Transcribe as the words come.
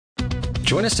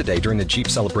Join us today during the Jeep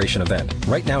Celebration event.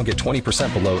 Right now, get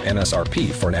 20% below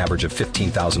MSRP for an average of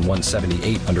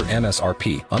 $15,178 under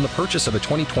MSRP on the purchase of a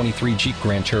 2023 Jeep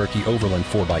Grand Cherokee Overland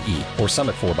 4xE or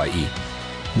Summit 4xE.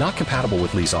 Not compatible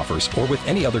with lease offers or with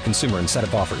any other consumer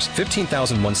incentive offers.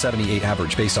 $15,178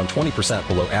 average based on 20%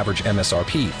 below average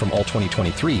MSRP from all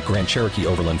 2023 Grand Cherokee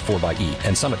Overland 4xE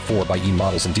and Summit 4xE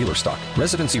models in dealer stock.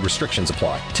 Residency restrictions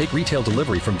apply. Take retail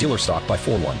delivery from dealer stock by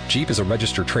 4/1. Jeep is a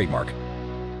registered trademark.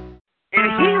 And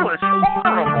he was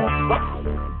horrible.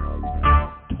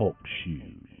 Talk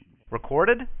shoes.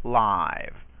 Recorded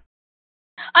live.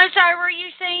 I'm sorry, were you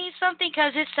saying something?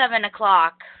 Because it's 7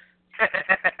 o'clock.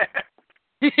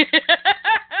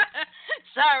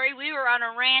 Sorry, we were on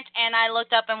a rant, and I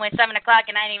looked up and went 7 o'clock,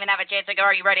 and I didn't even have a chance to go,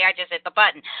 are you ready? I just hit the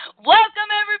button.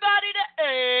 Welcome, everybody, to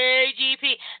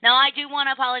AGP. Now, I do want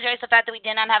to apologize for the fact that we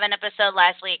did not have an episode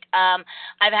last week.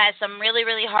 I've had some really,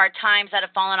 really hard times that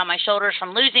have fallen on my shoulders,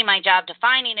 from losing my job to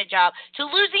finding a job to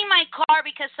losing my car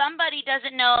because somebody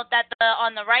doesn't know that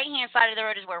on the right-hand side of the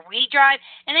road is where we drive,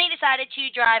 and they decided to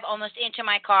drive almost into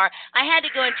my car. I had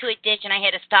to go into a ditch, and I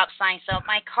hit a stop sign, so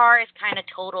my car is kind of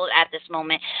totaled at this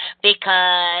moment because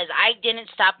I didn't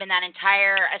stop in that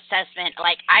entire assessment.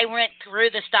 Like, I went through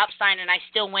the stop sign, and I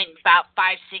still went about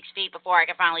 5-6 feet before I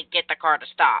could finally get the car to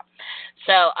stop.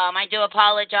 So I do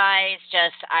apologize.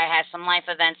 Just I had some life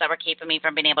events that were keeping me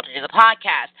from being able to do the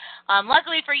podcast.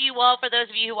 Luckily for you all, for those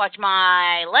of you who watch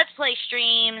my Let's Play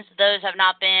streams, those have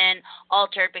not been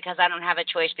altered because I don't have a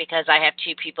choice, because I have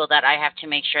two people that I have to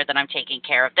make sure that I'm taking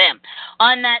care of them.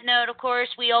 On that note, of course,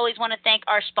 we always want to thank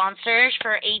our sponsors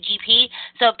for AGP.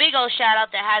 So big old shout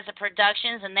out to Hazard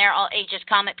Productions and They're All Ages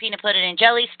Comic, Peanut Pudding and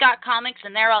Jelly, Scott Comics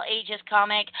and They're All Ages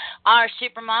Comic, our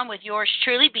Supermom with yours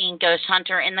truly being Ghost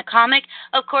Hunter in the comic.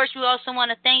 Of course, we also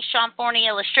want to thank Sean Forney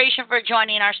Illustration for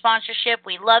joining our sponsorship.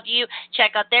 We love you.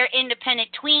 Check out their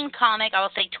independent tween comic. I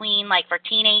will say tween like for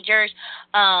teenagers.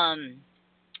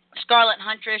 Scarlet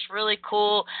Huntress, really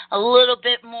cool. A little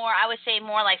bit more, I would say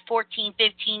more like 14,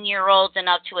 15-year-olds and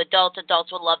up to adults. Adults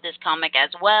will love this comic as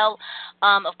well.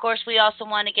 Of course, we also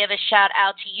want to give a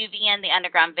shout-out to UVN, the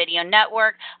Underground Video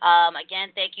Network.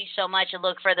 Again, thank you so much. And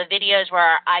look for the videos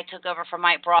where I took over for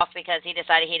Mike Boruff because he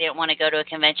decided he didn't want to go to a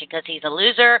convention because he's a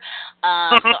loser.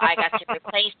 So I got to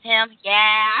replace him. Yeah,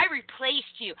 I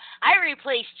replaced you. I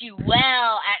replaced you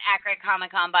well at Akron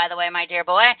Comic-Con, by the way, my dear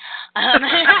boy.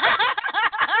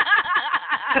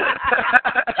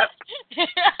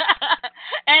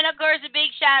 And of course, a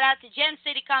big shout out to Gem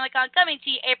City Comic Con coming to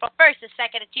you April 1st and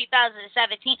 2nd of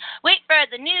 2017. Wait for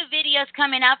the new videos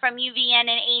coming out from UVN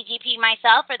and AGP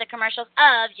myself for the commercials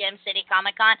of Gem City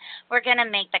Comic Con. We're going to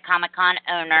make the Comic Con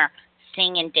owner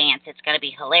sing and dance. It's going to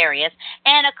be hilarious.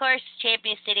 And, of course,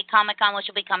 Champion City Comic-Con, which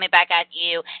will be coming back at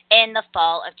you in the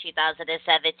fall of 2017.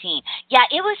 Yeah,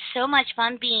 it was so much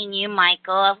fun being you,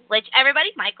 Michael, which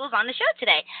everybody, Michael's on the show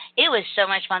today. It was so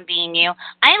much fun being you.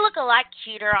 I look a lot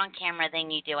cuter on camera than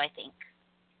you do, I think.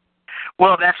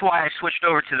 Well, that's why I switched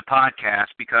over to the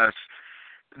podcast, because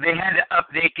they had to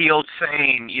update the old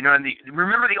saying. You know,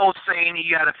 remember the old saying,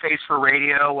 you got a face for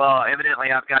radio? Well,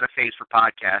 evidently I've got a face for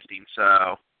podcasting,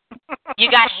 so... You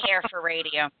got hair for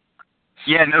radio.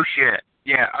 Yeah, no shit.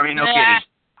 Yeah, I mean, no kidding.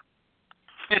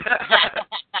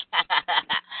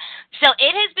 So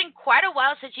it has been quite a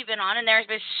while since you've been on, and there's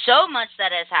been so much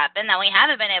that has happened that we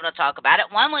haven't been able to talk about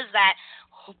it. One was that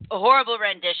horrible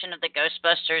rendition of the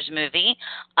Ghostbusters movie.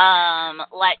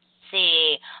 Let's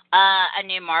see. A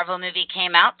new Marvel movie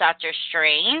came out. Doctor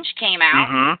Strange came out.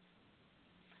 Mm-hmm.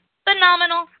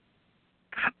 Phenomenal.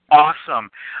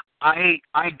 Awesome. I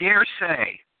dare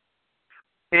say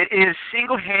it is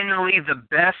single-handedly the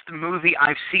best movie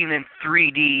I've seen in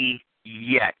 3D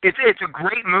yet. It's a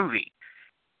great movie.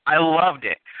 I loved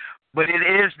it. But it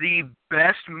is the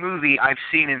best movie I've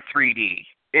seen in 3D.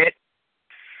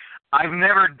 I've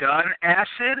never done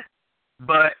acid,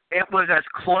 but it was as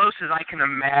close as I can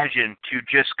imagine to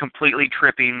just completely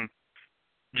tripping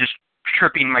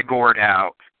my gourd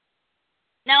out.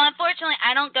 Now, unfortunately,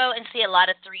 I don't go and see a lot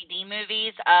of 3D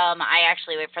movies. I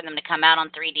actually wait for them to come out on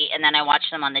 3D, and then I watch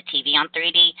them on the TV on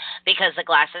 3D, because the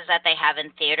glasses that they have in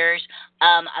theaters,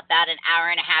 about an hour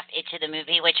and a half into the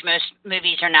movie, which most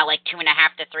movies are now like 2.5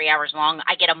 to 3 hours long,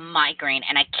 I get a migraine,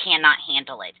 and I cannot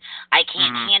handle it. I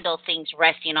can't handle things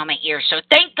resting on my ears. So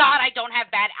thank God I don't have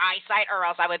bad eyesight, or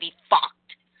else I would be fucked.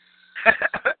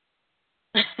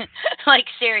 Like,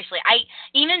 seriously,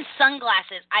 even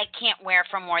sunglasses I can't wear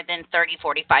for more than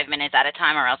 30-45 minutes at a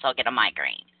time, or else I'll get a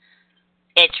migraine.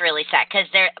 It's really sad, because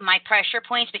my pressure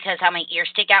points, because how my ears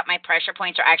stick out, my pressure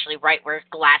points are actually right where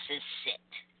glasses sit.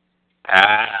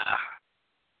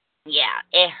 Yeah,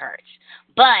 it hurts.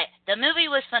 But the movie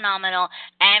was phenomenal.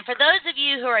 And for those of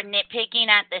you who are nitpicking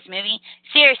at this movie,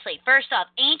 seriously, first off,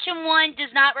 Ancient One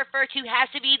does not refer to has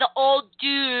to be the old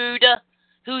dude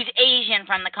who's Asian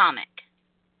from the comic.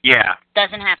 Yeah.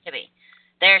 Doesn't have to be.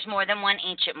 There's more than one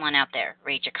Ancient One out there.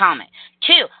 Read your comment.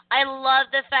 2, I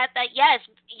love the fact that, yes,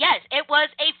 it was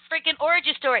a freaking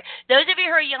origin story. Those of you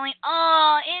who are yelling,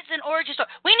 oh, it's an origin story.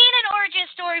 We need an origin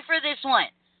story for this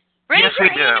one. Raise Yes, your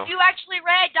we hand do. if you actually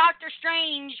read Doctor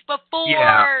Strange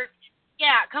before.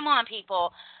 Yeah, come on,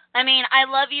 people. I mean, I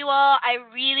love you all. I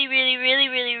really, really, really,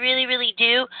 really, really, really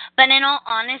do. But in all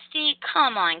honesty,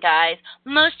 come on, guys.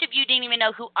 Most of you didn't even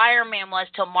know who Iron Man was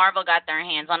till Marvel got their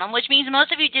hands on him, which means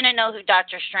most of you didn't know who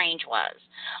Doctor Strange was.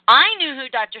 I knew who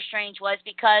Doctor Strange was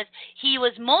because he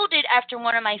was molded after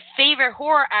one of my favorite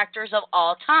horror actors of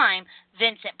all time,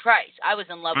 Vincent Price. I was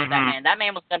in love with that man. That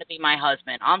man was going to be my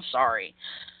husband. I'm sorry.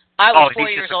 I was 4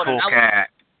 years old. He's just a cool cat.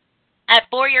 At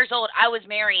 4 years old, I was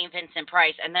marrying Vincent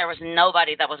Price, and there was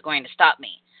nobody that was going to stop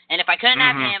me. And if I couldn't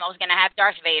have him, I was going to have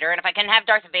Darth Vader. And if I couldn't have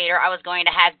Darth Vader, I was going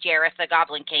to have Jareth the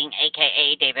Goblin King,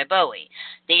 a.k.a. David Bowie.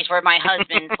 These were my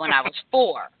husbands when I was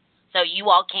 4. So you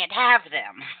all can't have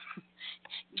them.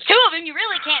 2 of them you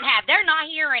really can't have. They're not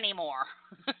here anymore.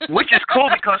 Which is cool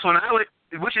because when I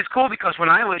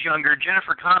was younger,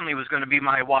 Jennifer Connelly was going to be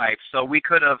my wife. So we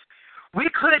could have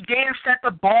danced at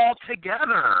the ball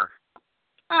together.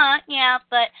 Yeah,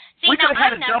 but see, we could have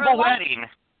had a double wedding.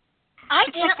 I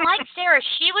didn't like Sarah.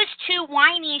 She was too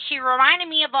whiny. She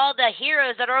reminded me of all the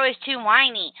heroes that are always too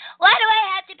whiny. Why do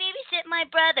I have to babysit my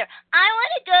brother? I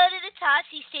want to go to the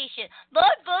Tossie station.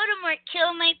 Lord Voldemort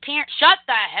killed my parents. Shut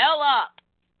the hell up.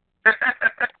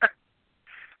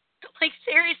 Like,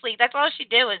 seriously, that's all she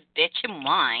did was bitch and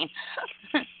whine.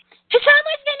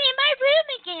 Someone's been in my room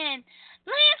again.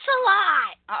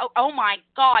 Lancelot. Oh my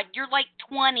God, you're like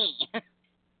 20.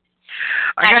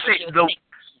 I gotta say, the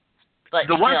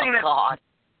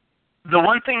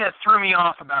one thing that threw me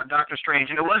off about Doctor Strange,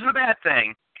 and it wasn't a bad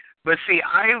thing, but see,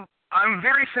 I'm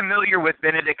very familiar with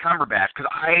Benedict Cumberbatch because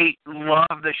I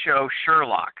love the show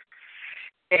Sherlock,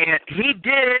 and he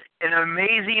did an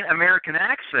amazing American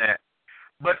accent.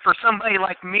 But for somebody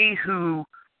like me who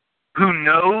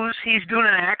knows he's doing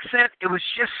an accent, it was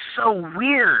just so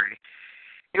weird.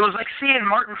 It was like seeing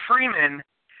Martin Freeman,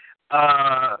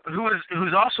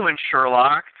 who's also in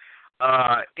Sherlock,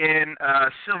 in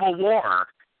Civil War.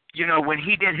 You know, when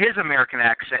he did his American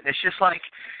accent, it's just like,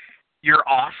 you're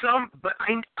awesome, but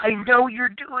I know you're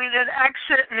doing an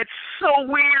accent, and it's so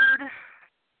weird.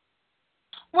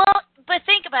 Well, but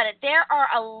think about it. There are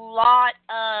a lot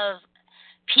of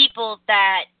people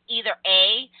that either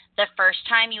A, the first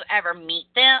time you ever meet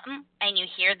them and you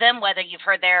hear them, whether you've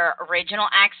heard their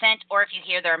original accent or if you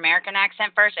hear their American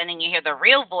accent first and then you hear the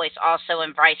real voice also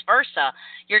and vice versa,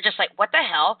 you're just like, what the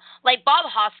hell? Like Bob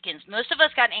Hoskins, most of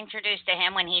us got introduced to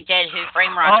him when he did Who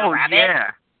Framed Roger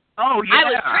Rabbit. Oh, yeah.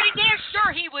 I was pretty damn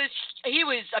sure he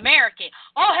was American.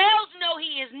 Oh, hell no,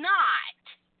 he is not.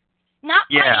 Not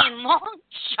by a long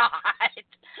shot.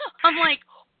 I'm like,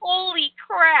 holy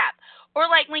crap. Or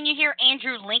like when you hear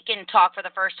Andrew Lincoln talk for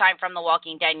the first time from The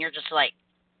Walking Dead, and you're just like,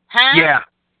 huh? Yeah.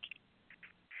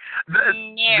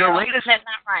 No, latest, that's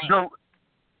not right.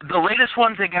 The latest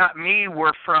ones that got me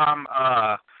were from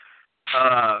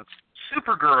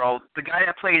Supergirl, the guy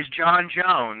that plays John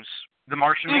Jones, the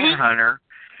Martian Manhunter.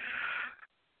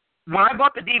 When I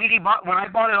bought the DVD, when I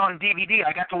bought it on DVD,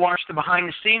 I got to watch the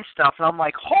behind-the-scenes stuff, and I'm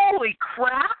like, holy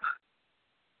crap!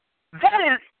 That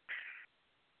is...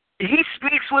 He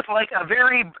speaks with like a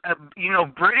very,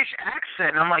 British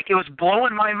accent. And I'm like, it was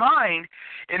blowing my mind.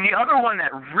 And the other one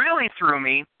that really threw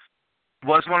me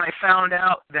was when I found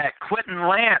out that Quentin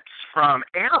Lance from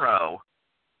Arrow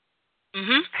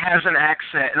has an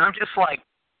accent. And I'm just like...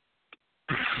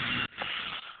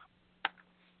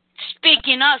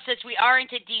 Speaking of, since we are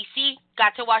into DC,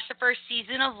 got to watch the first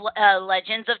season of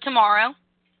Legends of Tomorrow.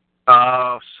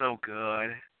 Oh, so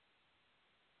good.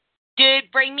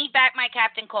 Dude, bring me back my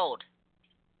Captain Cold.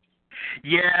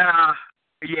 Yeah,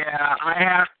 I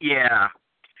have,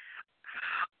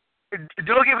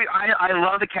 Don't get me, I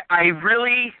love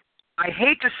I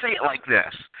hate to say it like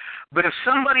this, but if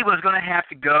somebody was going to have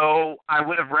to go, I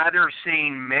would have rather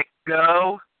seen Mick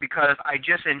go, because I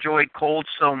just enjoyed Cold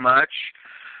so much.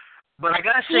 But I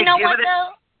got to say, you know what, though?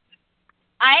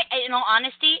 In all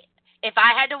honesty, if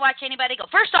I had to watch anybody go,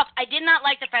 first off, I did not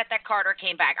like the fact that Carter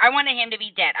came back. I wanted him to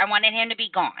be dead. I wanted him to be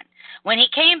gone. When he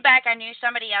came back, I knew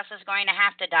somebody else was going to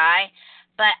have to die.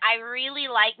 But I really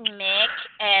like Mick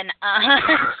and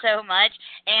so much,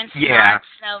 and Scott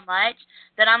so much,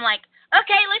 that I'm like,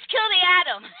 okay, let's kill the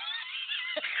Atom.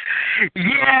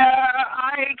 Yeah,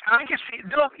 I can see.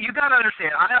 No, you gotta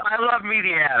understand. I love me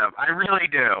the Atom. I really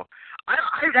do. I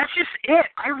that's just it.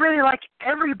 I really like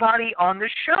everybody on the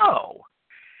show,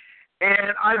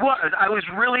 and I was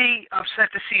really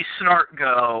upset to see Snart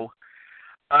go.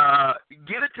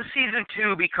 Give it to season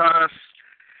 2 because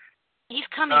he's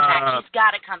coming back. He's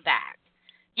got to come back.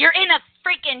 You're in a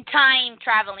freaking time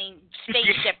traveling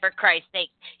spaceship, for Christ's sake.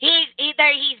 He's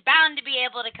bound to be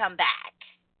able to come back.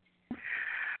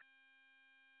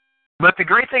 But the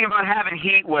great thing about having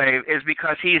Heatwave is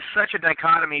because he's such a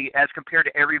dichotomy as compared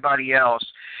to everybody else.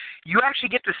 You actually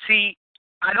get to see.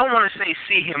 I don't want to say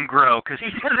see him grow because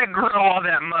he doesn't grow all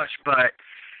that much, but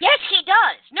yes, he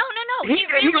does. No. He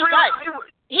really does.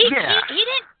 He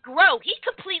didn't grow. He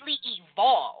completely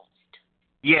evolved.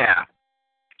 Yeah.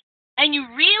 And you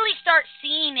really start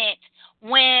seeing it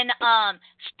when,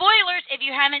 spoilers, if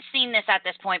you haven't seen this at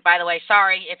this point, by the way,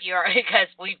 sorry if you are, because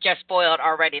we've just spoiled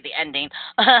already the ending.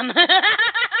 I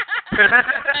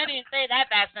didn't say that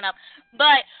fast enough.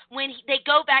 But when they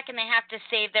go back and they have to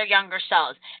save their younger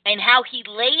selves, and how he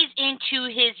lays into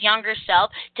his younger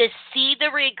self to see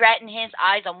the regret in his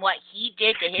eyes on what he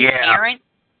did to his parents,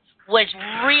 was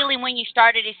really when you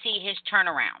started to see his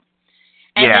turnaround.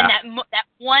 And then that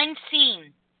one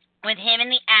scene with him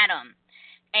and the Atom,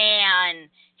 and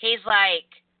he's like,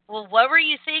 well, what were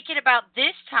you thinking about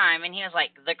this time? And he was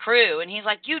like, the crew. And he's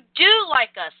like, you do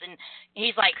like us. And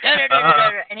he's like,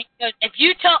 da-da-da-da-da. And he goes, if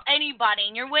you tell anybody,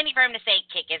 and you're waiting for him to say,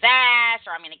 kick his ass,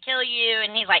 or I'm going to kill you.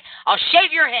 And he's like, I'll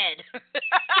shave your head.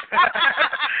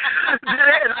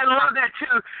 I love that,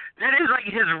 too. That is like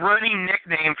his running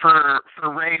nickname for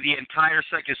Ray the entire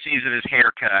second season is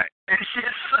haircut. It's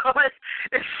just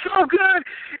it's so good.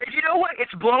 And you know what?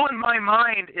 It's blowing my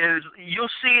mind is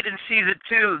you'll see it in season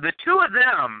 2. The two of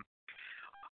them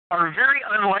are very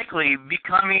unlikely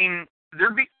becoming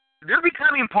they're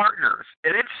becoming partners.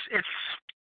 And it's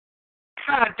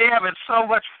God damn, it's so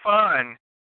much fun.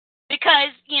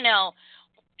 Because,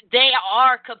 they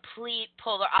are complete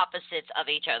polar opposites of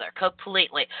each other,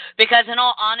 completely. Because in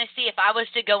all honesty, if I was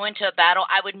to go into a battle,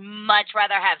 I would much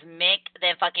rather have Mick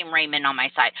than fucking Raymond on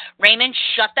my side. Raymond,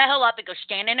 shut the hell up and go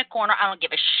stand in a corner. I don't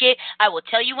give a shit. I will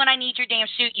tell you when I need your damn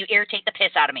suit. You irritate the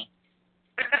piss out of me.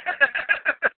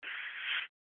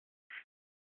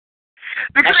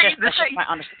 That's just my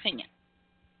honest opinion.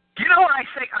 You know what I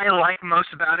think I like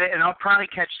most about it, and I'll probably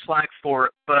catch slack for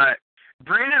it, but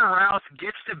Brandon Routh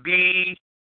gets to be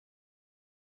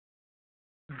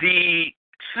the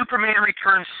Superman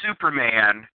Returns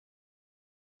Superman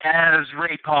as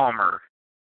Ray Palmer.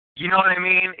 You know what I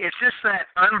mean? It's just that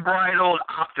unbridled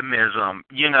optimism,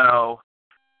 And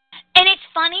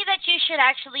it's funny that you should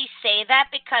actually say that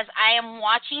because I am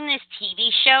watching this TV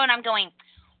show and I'm going,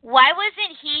 why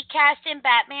wasn't he cast in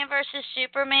Batman versus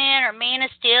Superman or Man of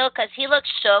Steel? Because he looks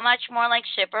so much more like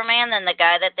Superman than the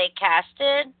guy that they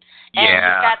casted. And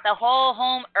he's got the whole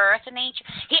home Earth nature.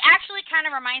 He actually kind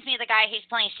of reminds me of the guy who's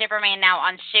playing Superman now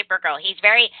on Supergirl. He's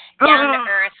very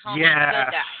down-to-earth, homey,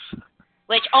 good guy.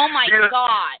 Which, oh my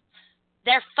God.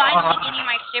 They're finally getting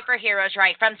my superheroes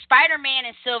right. From Spider-Man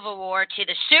and Civil War to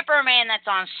the Superman that's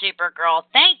on Supergirl.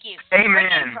 Thank you.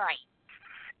 Amen.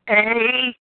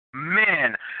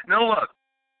 Amen. Now look,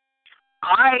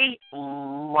 I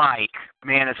like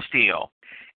Man of Steel.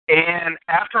 And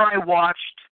after I watched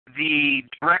the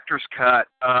director's cut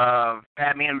of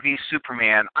Batman v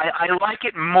Superman, I like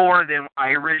it more than I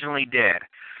originally did.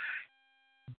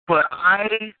 But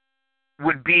I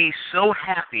would be so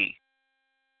happy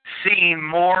seeing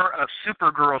more of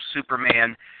Supergirl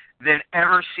Superman than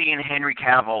ever seeing Henry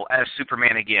Cavill as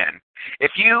Superman again.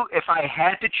 If I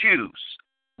had to choose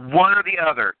one or the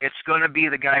other, it's going to be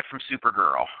the guy from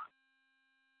Supergirl.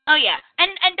 Oh yeah,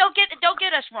 and don't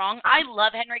get us wrong. I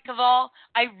love Henry Cavill.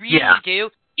 I really do.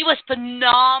 He was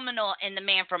phenomenal in The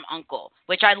Man from U.N.C.L.E.,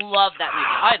 which I love that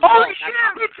movie. Holy shit,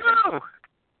 me too.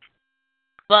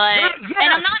 But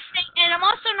and I'm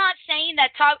also not saying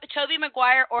that Tobey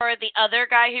Maguire or the other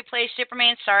guy who plays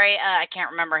Superman. Sorry, I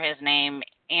can't remember his name.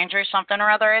 Andrew something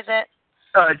or other, is it?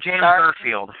 James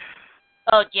Garfield.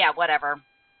 Oh yeah, whatever.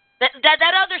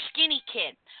 That other skinny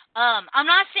kid. I'm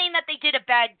not saying that they did a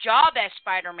bad job as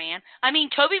Spider-Man. I mean,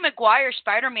 Tobey Maguire's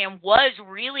Spider-Man was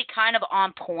really kind of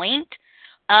on point.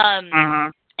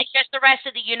 It's just the rest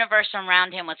of the universe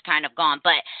around him was kind of gone.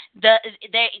 But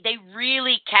they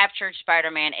really captured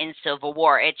Spider-Man in Civil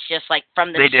War. It's just like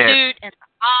from the suit and the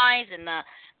eyes and the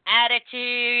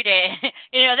attitude. And,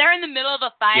 they're in the middle of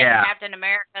a fight and Captain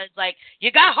America is like,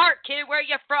 you got heart, kid. Where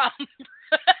you from?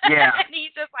 Yeah. And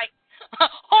he's just like,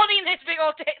 holding this big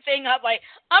whole thing up like,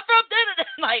 I'm from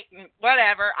like,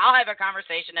 whatever. I'll have a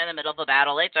conversation in the middle of a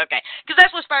battle. It's okay. Because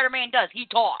that's what Spider-Man does. He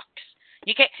talks.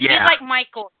 You can't. Yeah. He's like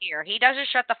Michael here. He doesn't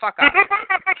shut the fuck up.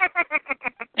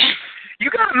 You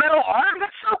got a metal arm?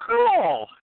 That's so cool.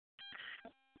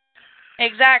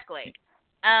 Exactly.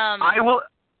 I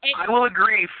will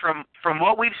agree. From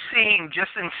what we've seen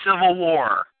just in Civil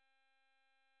War,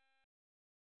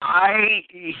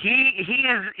 he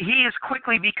has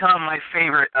quickly become my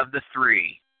favorite of the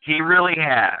three. He really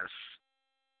has.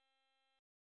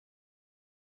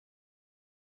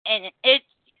 And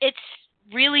it's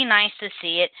really nice to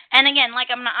see it. And again, like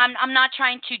I'm not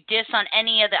trying to diss on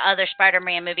any of the other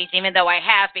Spider-Man movies, even though I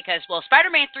have, because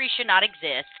Spider-Man 3 should not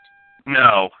exist.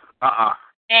 No.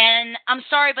 And I'm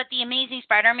sorry, but the Amazing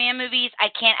Spider-Man movies, I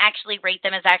can't actually rate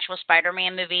them as actual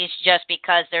Spider-Man movies just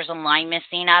because there's a line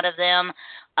missing out of them.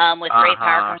 With great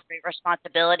power comes great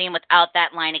responsibility, and without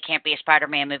that line, it can't be a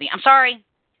Spider-Man movie. I'm sorry.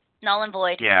 Null and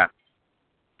void. Yeah.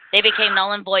 They became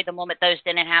null and void the moment those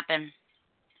didn't happen.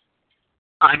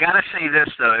 I gotta say this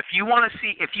though: if you want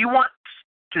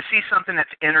to see something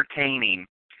that's entertaining,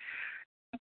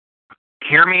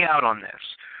 hear me out on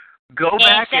this. Go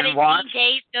back and watch.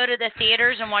 17 days, go to the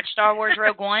theaters and watch Star Wars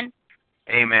Rogue One.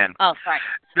 Amen. Oh, sorry.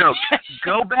 No,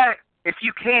 go back if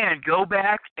you can. Go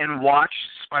back and watch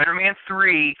Spider-Man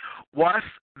 3. Watch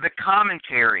the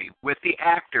commentary with the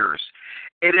actors.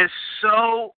 It is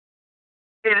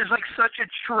like such a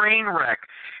train wreck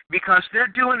because they're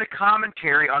doing the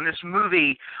commentary on this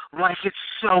movie like it's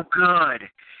so good,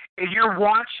 and you're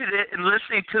watching it and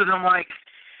listening to them like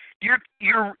they're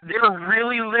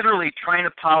really literally trying to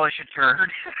polish a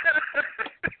turd.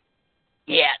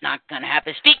 Yeah, not gonna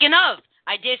happen. Speaking of,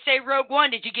 I did say Rogue One.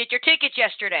 Did you get your tickets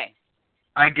yesterday?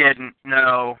 I didn't.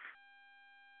 No.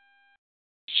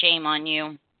 Shame on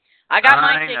you. I got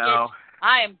my tickets. Know.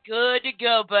 I am good to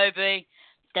go, baby.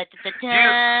 I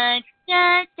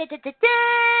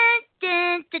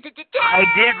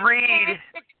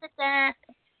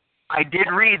did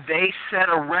read they set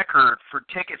a record for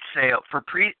ticket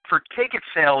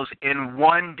sales in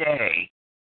one day.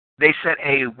 They set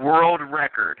a world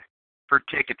record for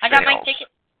ticket sales.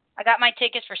 I got my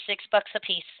tickets for $6 a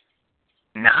piece.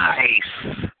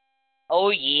 Nice. Oh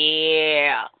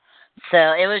yeah. So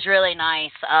it was really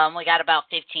nice. We got about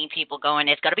 15 people going.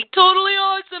 It's going to be totally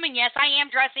awesome. And yes, I am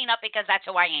dressing up because that's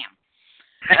who I am.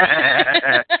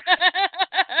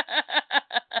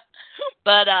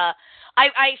 But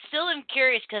I still am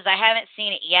curious because I haven't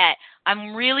seen it yet.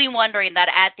 I'm really wondering that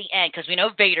at the end, because we know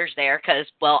Vader's there, because,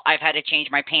 well, I've had to change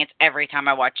my pants every time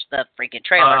I watch the freaking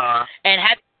trailer.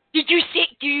 Do you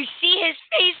see his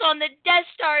face on the Death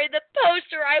Star in the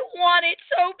poster? I want it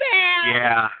so bad.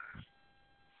 Yeah.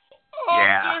 Oh,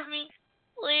 yeah. Give me,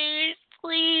 please,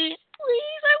 please,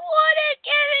 please. I want it.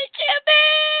 Give it to me.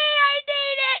 I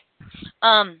need it.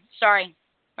 Sorry.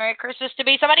 Merry Christmas to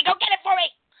me. Somebody go get it for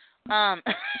me.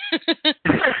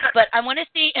 But I want to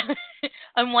see.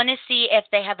 I want to see if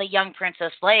they have a young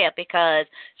Princess Leia, because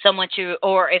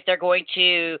or if they're going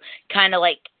to kind of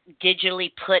like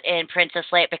digitally put in Princess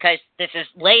Leia, because this is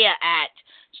Leia at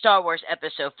Star Wars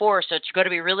Episode 4, so it's going to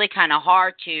be really kind of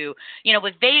hard to,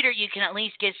 with Vader, you can at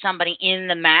least get somebody in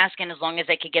the mask, and as long as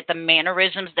they could get the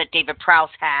mannerisms that David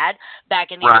Prowse had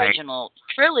back in the original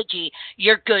trilogy,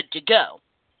 you're good to go.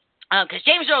 Because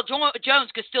James Earl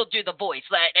Jones could still do the voice.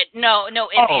 No ifs,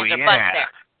 ands, or buts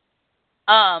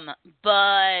there.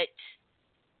 But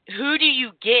who do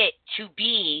you get to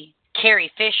be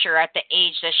Carrie Fisher at the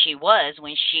age that she was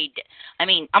when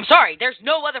I'm sorry, there's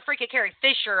no other freaking Carrie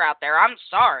Fisher out there. I'm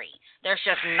sorry. There's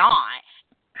just not.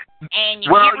 And you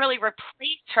can't really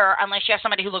replace her unless you have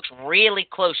somebody who looks really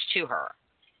close to her.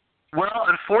 Well,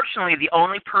 unfortunately, the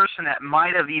only person that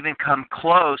might have even come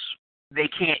close, they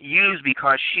can't use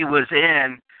because she was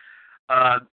in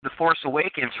The Force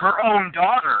Awakens, her own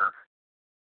daughter.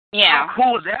 Yeah.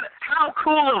 How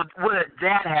cool would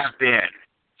that have been?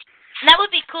 That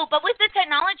would be cool, but with the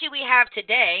technology we have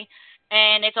today,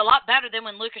 and it's a lot better than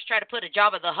when Lucas tried to put a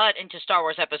Jabba the Hutt into Star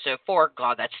Wars Episode 4.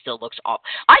 God, that still looks awful.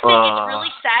 I think it's really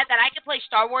sad that I could play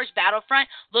Star Wars Battlefront,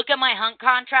 look at my hunt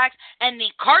contracts, and the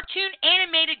cartoon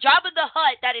animated Jabba the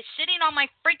Hutt that is sitting on my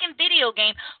freaking video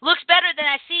game looks better than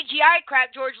that CGI crap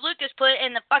George Lucas put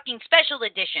in the fucking special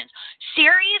editions.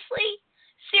 Seriously?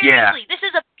 Yeah. This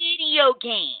is a video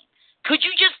game. Could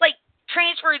you just,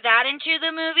 transfer that into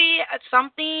the movie at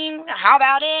something? How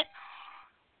about it?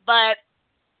 But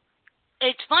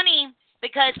it's funny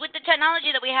because with the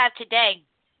technology that we have today,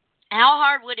 how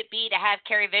hard would it be to have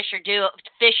Carrie Fisher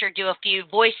do a few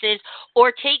voices,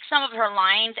 or take some of her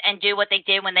lines and do what they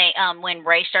did when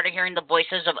Rey started hearing the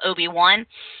voices of Obi-Wan,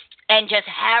 and just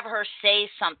have her say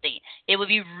something. It would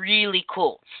be really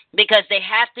cool because they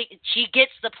have to. She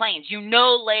gets the plans. You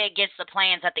know, Leia gets the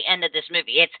plans at the end of this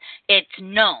movie. It's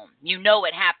known. You know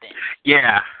it happened.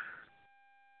 Yeah.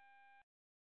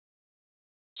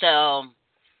 So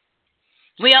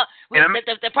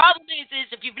the problem is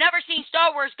if you've never seen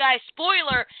Star Wars, guys,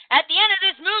 spoiler, at the end of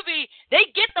this movie, they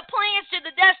get the plans to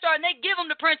the Death Star and they give them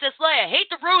to Princess Leia. I hate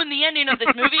to ruin the ending of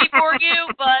this movie for you,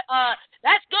 but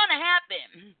that's gonna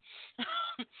happen.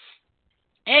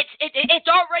 It's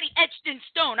already etched in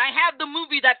stone. I have the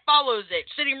movie that follows it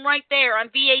sitting right there on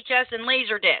VHS and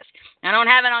Laserdisc. I don't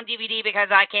have it on DVD because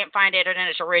I can't find it in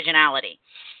its originality.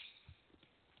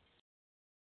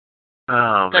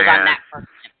 Oh, man. Because I'm that person.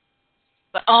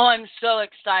 But, I'm so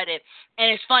excited.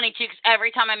 And it's funny, too, because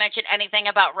every time I mention anything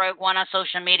about Rogue One on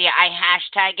social media, I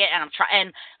hashtag it,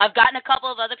 and I've gotten a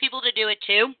couple of other people to do it,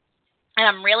 too. And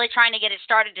I'm really trying to get it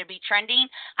started to be trending.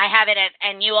 I have it,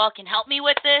 and you all can help me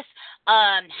with this.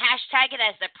 Hashtag it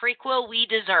as the prequel we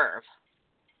deserve.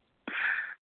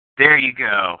 There you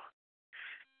go.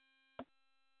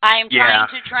 I am trying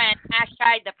to trend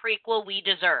hashtag the prequel we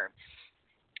deserve.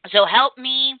 So help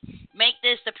me make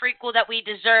this the prequel that we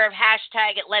deserve.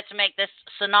 Hashtag it. Let's make this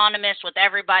synonymous with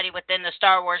everybody within the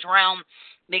Star Wars realm,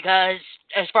 because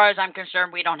as far as I'm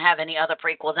concerned, we don't have any other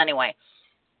prequels anyway.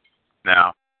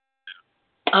 No.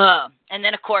 And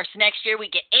then, of course, next year we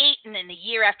get 8, and then the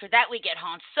year after that we get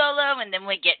Han Solo, and then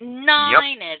we get 9,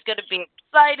 and it's going to be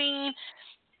exciting.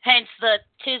 Hence the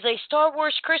 'tis a Star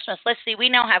Wars Christmas. Let's see, we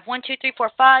now have 1, 2, 3, 4,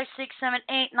 5, 6, 7,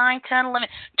 8, 9, 10, 11,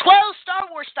 12 Star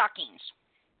Wars stockings.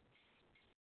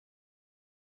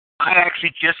 I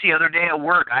actually, just the other day at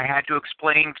work, I had to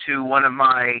explain to one of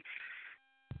my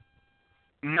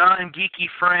non-geeky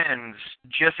friends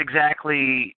just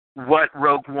exactly what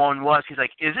Rogue One was. He's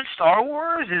like, is it Star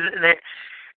Wars? Is it?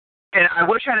 And I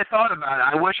wish I'd have thought about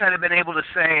it. I wish I'd have been able to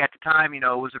say at the time, it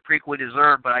was a prequel we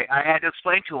deserved, but I had to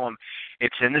explain to him,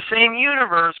 it's in the same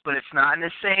universe, but it's not in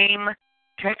the same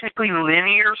technically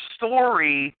linear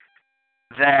story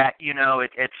that,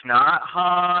 it's not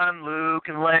Han, Luke,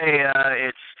 and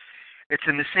Leia. It's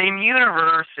in the same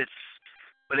universe.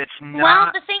 But it's not.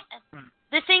 Well,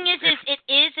 the thing is it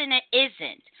is and it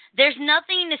isn't. There's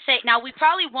nothing to say. Now, we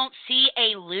probably won't see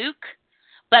a Luke,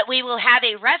 but we will have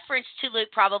a reference to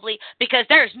Luke probably, because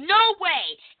there's no way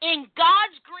in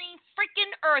God's green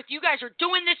freaking earth you guys are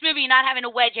doing this movie and not having a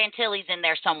Wedge Antilles in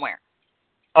there somewhere.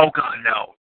 Oh, God,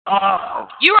 no. Oh.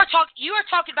 You are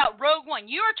talking about Rogue One.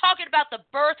 You are talking about the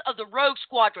birth of the Rogue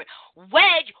Squadron.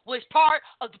 Wedge was part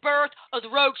of the birth of the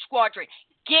Rogue Squadron.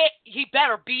 He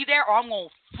better be there or I'm going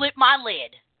to flip my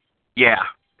lid. Yeah.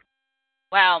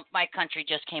 Wow, my country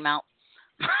just came out.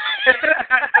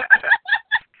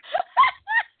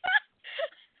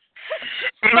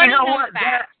 And you know what?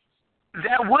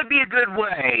 That would be a good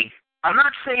way. I'm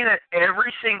not saying that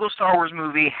every single Star Wars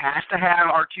movie has to have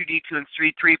R2-D2 and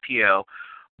C-3PO,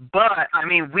 but,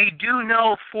 we do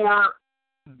know for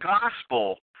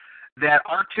gospel that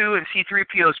R2 and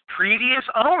C-3PO's previous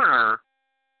owner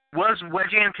was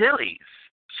Wedge Antilles.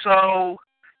 So,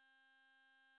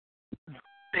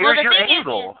 there's your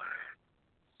angle.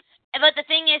 But the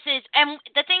thing is,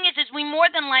 we more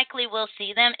than likely will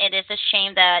see them. It is a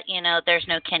shame that, there's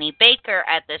no Kenny Baker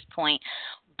at this point.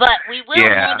 But we will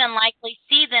more than likely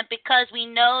see them because we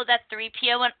know that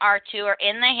 3PO and R2 are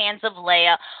in the hands of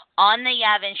Leia on the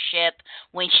Yavin ship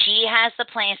when she has the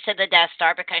plans to the Death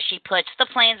Star, because she puts the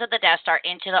plans of the Death Star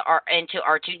into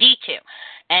R2-D2.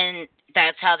 And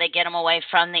that's how they get him away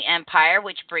from the Empire,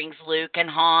 which brings Luke and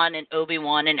Han and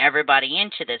Obi-Wan and everybody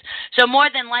into this. So more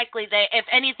than likely, if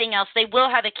anything else, they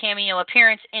will have a cameo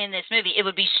appearance in this movie. It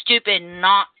would be stupid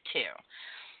not to.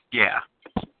 Yeah.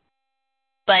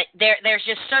 But there's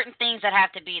just certain things that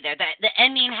have to be there. The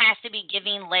ending has to be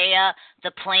giving Leia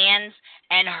the plans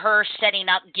and her setting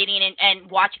up, getting in and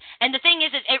watch. And the thing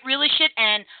is it really should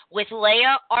end with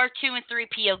Leia, R2, and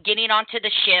 3PO getting onto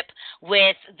the ship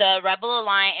with the Rebel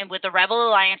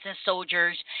Alliance and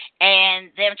soldiers, and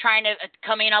them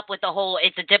coming up with the whole,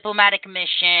 it's a diplomatic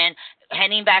mission,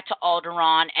 heading back to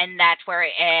Alderaan, and that's where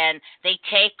they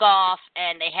take off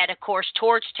and they head, of course,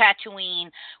 towards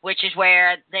Tatooine, which is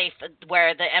where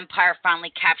the Empire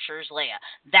finally captures Leia.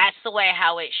 That's the way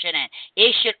how it should end.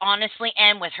 It should honestly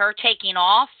end with her taking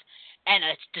off and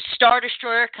the Star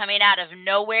Destroyer coming out of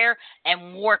nowhere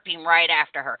and warping right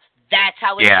after her. That's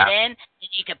how it should end.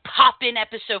 And you can pop in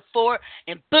episode 4,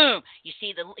 and boom, you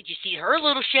see her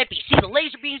little ship, you see the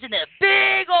laser beams and the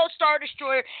big old Star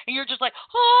Destroyer, and you're just like,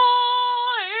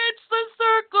 oh, it's the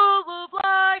circle of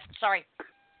life. Sorry.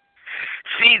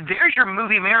 See, there's your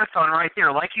movie marathon right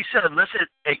there. Like you said, let's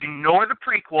ignore the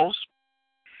prequels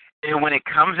And when it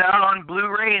comes out on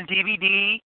Blu-ray and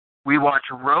DVD, we watch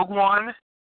Rogue One,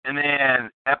 and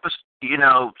then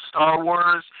Star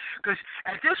Wars. Because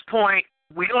at this point,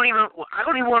 I don't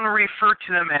even want to refer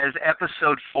to them as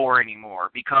Episode 4 anymore,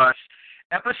 because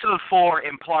Episode 4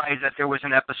 implies that there was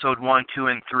an Episode 1, 2,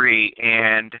 and 3,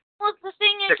 and... Well, the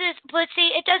thing is, but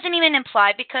see, it doesn't even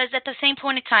imply, because at the same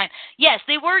point in time, yes,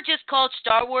 they were just called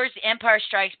Star Wars, The Empire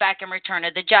Strikes Back, and Return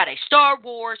of the Jedi. Star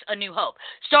Wars, A New Hope.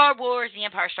 Star Wars, The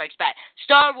Empire Strikes Back.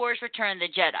 Star Wars, Return of the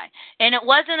Jedi. And it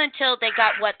wasn't until they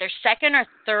got, their second or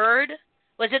third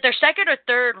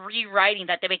rewriting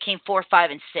that they became 4,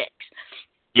 5, and 6.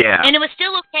 Yeah. And it was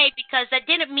still okay, because that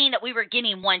didn't mean that we were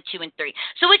getting 1, 2, and 3.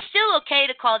 So it's still okay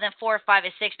to call them 4, 5,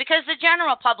 and 6, because the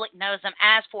general public knows them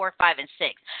as 4, 5, and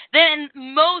 6. Then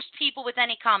most people with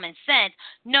any common sense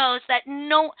knows that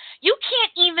you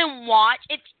can't even watch.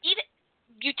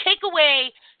 You take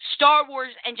away Star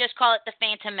Wars and just call it The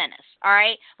Phantom Menace, all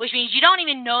right? Which means you don't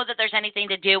even know that there's anything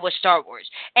to do with Star Wars.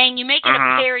 And you make it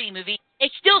a parody movie.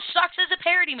 It still sucks as a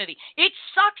parody movie.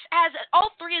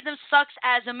 All three of them sucks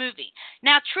as a movie.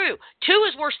 Now, true, 2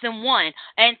 is worse than 1,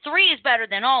 and 3 is better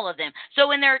than all of them.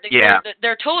 So in their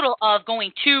total of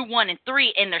going 2, 1, and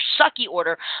 3 in their sucky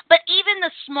order, but even the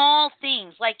small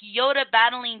things like Yoda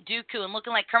battling Dooku and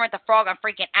looking like Kermit the Frog on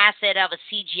freaking acid out of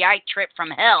a CGI trip from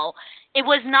hell, it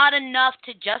was not enough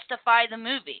to justify the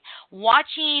movie.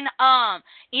 Watching,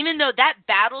 even though that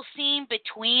battle scene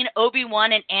between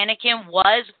Obi-Wan and Anakin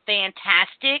was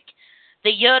fantastic, the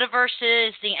Yoda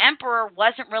versus the Emperor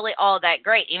wasn't really all that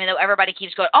great, even though everybody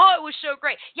keeps going, oh, it was so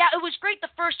great. Yeah, it was great the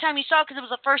first time you saw it, because it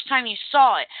was the first time you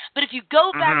saw it. But if you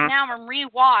go back now and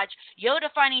rewatch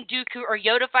Yoda fighting Dooku or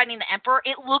Yoda fighting the Emperor,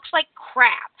 it looks like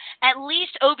crap. At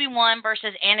least Obi-Wan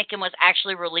versus Anakin was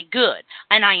actually really good,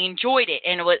 and I enjoyed it.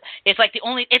 And it's like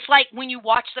when you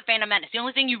watch The Phantom Menace, the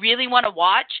only thing you really want to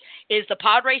watch is the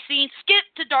pod race scene. Skip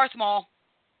to Darth Maul.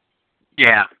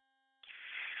 Yeah.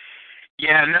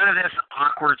 Yeah, none of this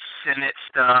awkward Senate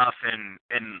stuff and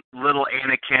little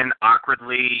Anakin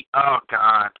awkwardly. Oh,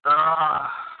 God.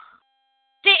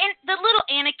 See, and the little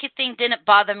Anakin thing didn't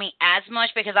bother me as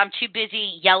much, because I'm too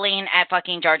busy yelling at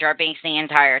fucking Jar Jar Binks the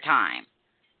entire time.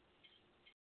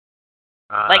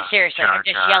 Like, seriously, I'm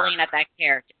just yelling at that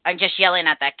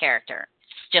character.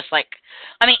 It's just like,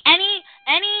 I mean, any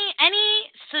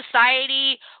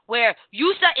society where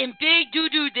you saw in big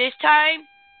doo-doo this time,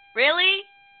 really?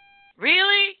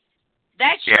 Really?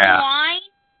 That's your line?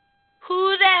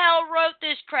 Who the hell wrote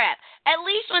this crap? At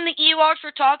least when the Ewoks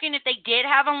were talking, if they did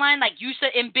have a line like you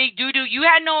said in big doo-doo, you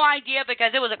had no idea,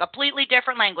 because it was a completely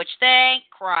different language. Thank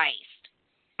Christ.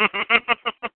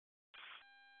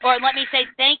 Or let me say,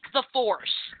 thank the Force,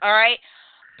 all right?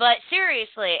 But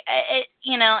seriously,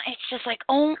 it's just like,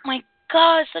 oh my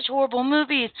God, such horrible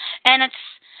movies.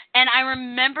 And I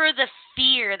remember the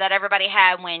fear that everybody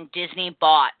had when Disney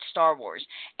bought Star Wars.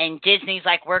 And Disney's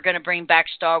like, we're going to bring back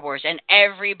Star Wars. And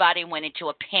everybody went into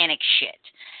a panic shit.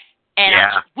 And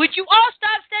I'm like, would you all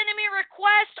stop sending me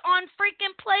requests on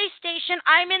freaking PlayStation?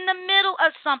 I'm in the middle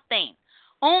of something.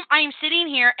 I'm sitting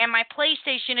here and my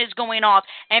PlayStation is going off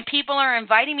and people are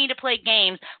inviting me to play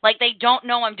games like they don't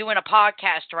know I'm doing a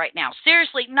podcast right now.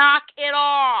 Seriously, knock it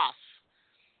off.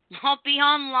 I'll be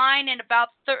online in about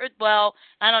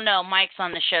I don't know, Mike's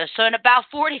on the show, so in about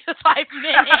 45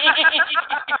 minutes.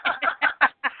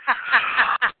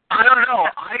 I don't know.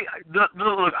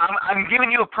 Look, I'm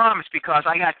giving you a promise, because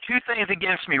I got 2 things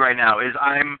against me right now.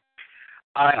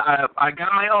 I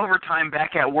got my overtime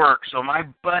back at work, so my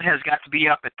butt has got to be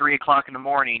up at 3 o'clock in the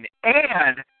morning.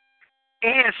 And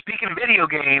speaking of video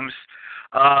games,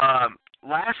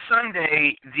 last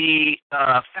Sunday, the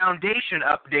Foundation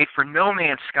update for No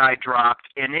Man's Sky dropped,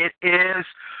 and it is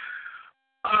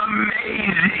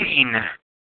amazing.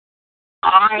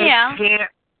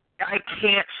 I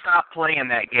can't stop playing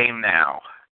that game now.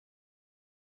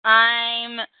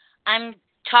 I'm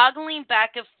toggling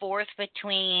back and forth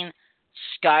between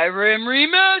Skyrim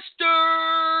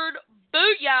Remastered,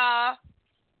 booyah,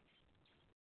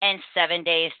 and 7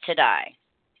 Days to Die.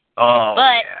 Oh,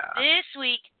 but yeah.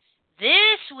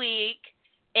 This week,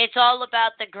 it's all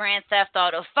about the Grand Theft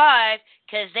Auto 5,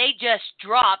 because they just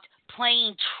dropped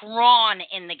playing Tron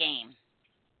in the game.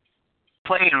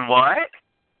 Playing what?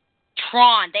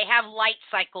 Tron. They have light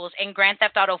cycles in Grand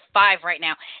Theft Auto 5 right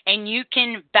now, and you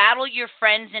can battle your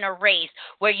friends in a race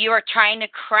where you are trying to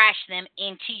crash them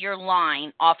into your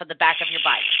line off of the back of your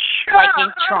bike. Like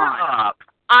in Tron. Up.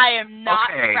 I am not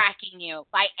cracking you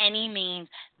by any means.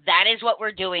 That is what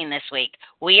we're doing this week.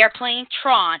 We are playing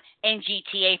Tron in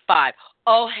GTA 5.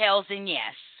 Oh, hells and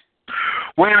yes.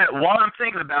 Wait a minute. While I'm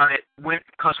thinking about it,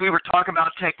 because we were talking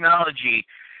about technology,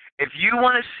 If you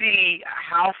want to see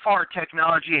how far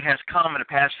technology has come in the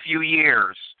past few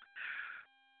years,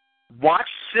 watch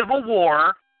Civil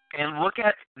War and look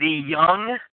at the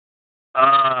young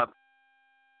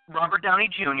Robert Downey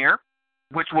Jr.,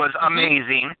 which was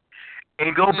amazing,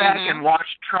 and go back and watch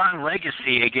Tron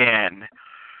Legacy again.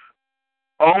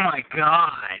 Oh, my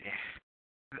God.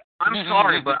 I'm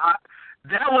sorry, but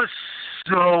that was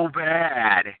so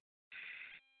bad.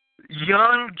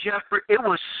 Young Jeffrey, it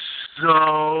was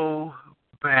so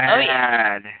bad. Oh,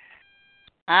 yeah.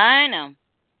 I know.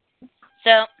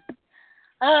 So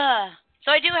I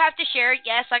do have to share.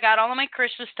 Yes, I got all of my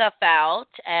Christmas stuff out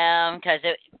because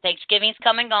Thanksgiving's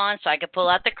come and gone, so I could pull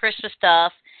out the Christmas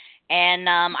stuff. And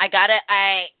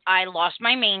I lost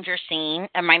my manger scene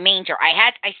and my manger.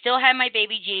 I still had my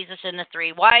baby Jesus and the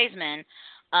three wise men,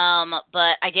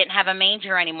 but I didn't have a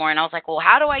manger anymore. And I was like, well,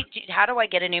 how do I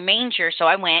get a new manger? So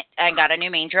I went and got a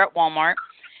new manger at Walmart.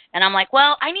 And I'm like,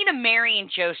 well, I need a Mary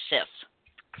and Joseph.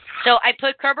 So I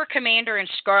put Cobra Commander and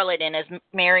Scarlet in as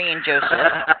Mary and Joseph.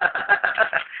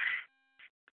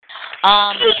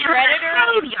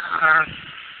 Predator.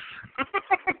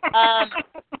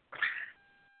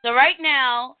 So right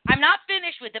now, I'm not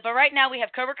finished with it, but right now we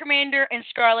have Cobra Commander and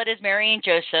Scarlet as Mary and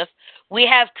Joseph. We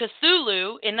have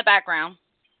Cthulhu in the background.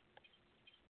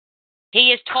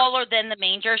 He is taller than the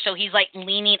manger, so he's like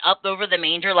leaning up over the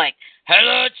manger like,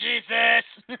 hello, Jesus.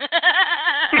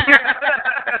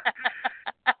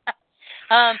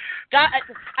 I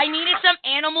needed some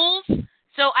animals,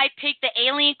 so I picked the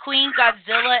Alien Queen,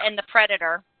 Godzilla, and the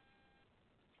Predator.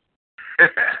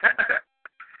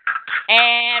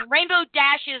 And Rainbow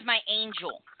Dash is my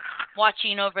angel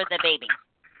watching over the baby.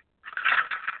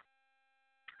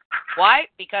 Why?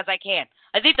 Because I can.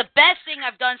 I think the best thing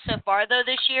I've done so far, though,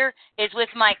 this year is with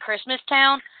my Christmas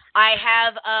town. I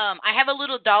have a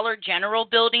little Dollar General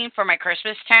building for my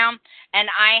Christmas town, and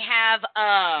I have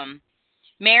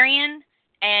Marion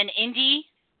and Indy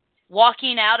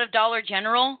walking out of Dollar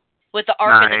General with the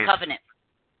Ark of the Covenant.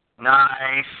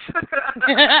 Nice.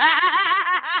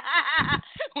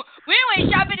 We went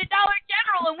shopping at Dollar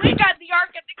General and we got the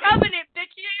Ark of the Covenant,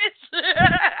 bitches.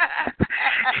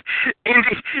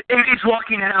 Indy's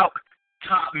walking out,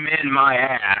 top men my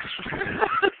ass.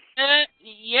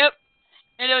 Yep.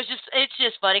 And it's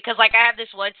just funny because like I have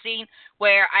this one scene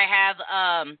where I have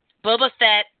Boba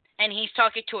Fett and he's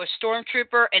talking to a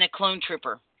stormtrooper and a clone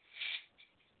trooper.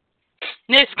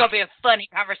 This is going to be a funny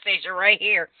conversation right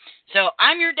here. So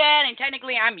I'm your dad, and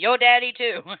technically I'm your daddy,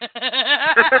 too.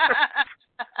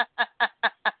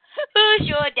 Who's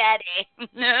your daddy?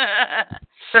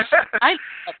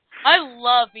 I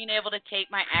love being able to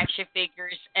take my action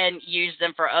figures and use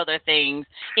them for other things,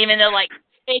 even though, like,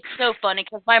 it's so funny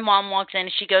because my mom walks in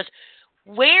and she goes,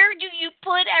 where do you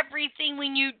put everything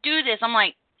when you do this? I'm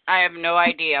like, I have no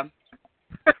idea.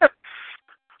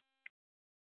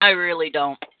 I really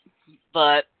don't.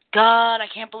 But, God, I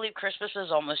can't believe Christmas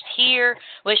is almost here,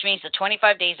 which means the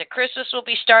 25 Days of Christmas will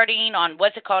be starting on,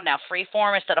 what's it called now,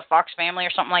 Freeform instead of Fox Family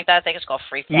or something like that. I think it's called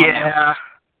Freeform now.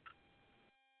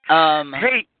 Yeah.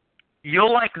 Hey,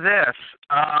 you'll like this.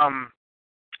 I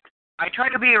try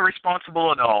to be a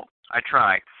responsible adult. I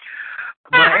try.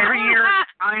 But every year,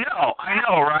 I know,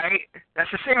 right?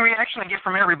 That's the same reaction I get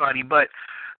from everybody. But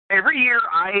every year,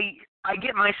 I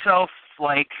get myself,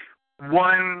 like,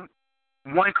 one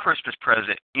Christmas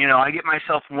present. You know, I get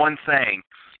myself one thing.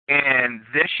 And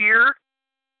this year,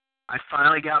 I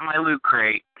finally got my Loot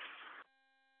Crate.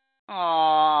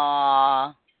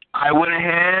 Aww. I went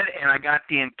ahead and I got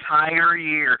the entire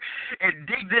year. And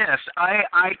dig this,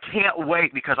 I can't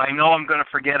wait because I know I'm going to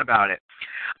forget about it.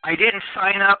 I didn't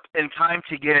sign up in time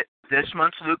to get this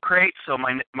month's Loot Crate, so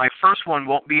my first one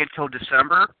won't be until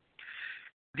December.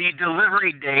 The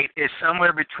delivery date is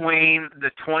somewhere between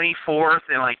the 24th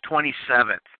and like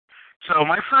 27th. So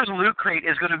my first Loot Crate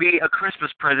is going to be a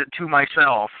Christmas present to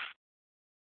myself.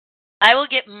 I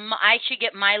should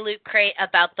get my Loot Crate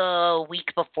about the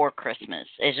week before Christmas.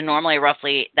 That's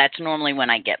normally when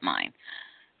I get mine.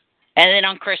 And then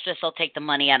on Christmas, I'll take the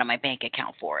money out of my bank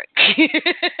account for it.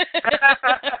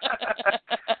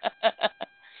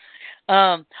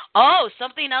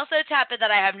 Something else that's happened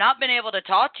that I have not been able to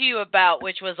talk to you about,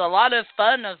 which was a lot of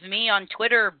fun of me on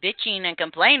Twitter bitching and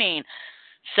complaining.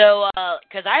 So,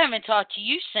 because I haven't talked to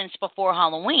you since before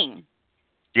Halloween.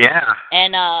 Yeah.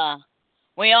 And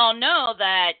we all know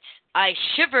that I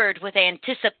shivered with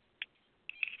anticipation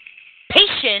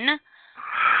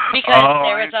because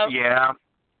there was a... Yeah.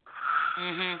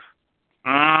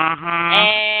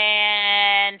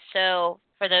 And so,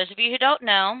 for those of you who don't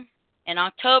know, in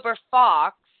October,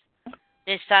 Fox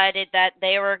decided that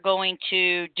they were going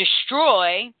to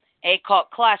destroy a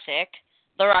cult classic,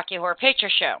 The Rocky Horror Picture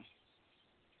Show.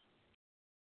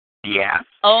 Yeah.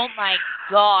 Oh my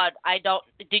God!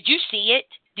 Did you see it?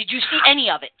 Did you see any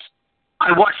of it?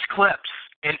 I watched clips,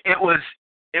 and it was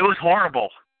horrible.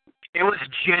 It was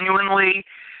genuinely.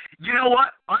 You know what?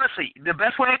 Honestly, the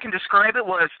best way I can describe it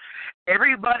was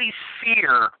everybody's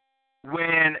fear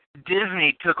when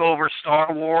Disney took over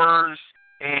Star Wars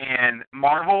and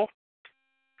Marvel.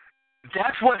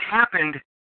 That's what happened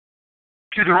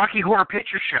to the Rocky Horror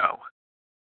Picture Show.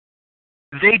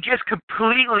 They just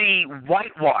completely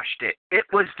whitewashed it. It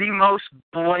was the most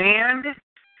bland.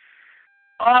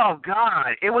 Oh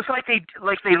God! It was like they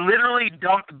literally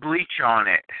dumped bleach on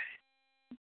it.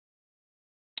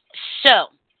 So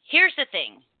here's the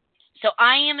thing. So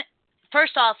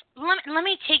first off, let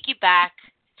me take you back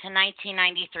to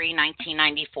 1993,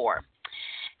 1994.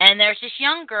 And there's this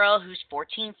young girl who's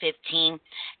 14, 15,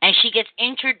 and she gets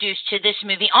introduced to this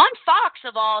movie on Fox,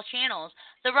 of all channels,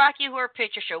 the Rocky Horror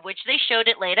Picture Show, which they showed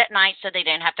it late at night so they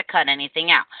didn't have to cut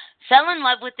anything out. Fell in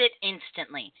love with it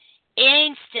instantly.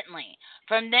 Instantly.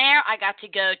 From there, I got to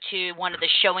go to one of the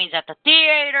showings at the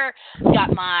theater,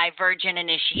 got my virgin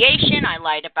initiation. I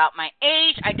lied about my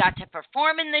age. I got to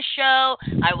perform in the show.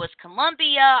 I was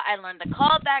Columbia. I learned the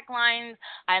callback lines.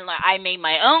 I made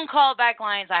my own callback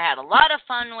lines. I had a lot of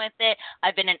fun with it.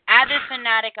 I've been an avid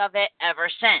fanatic of it ever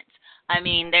since. I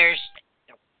mean,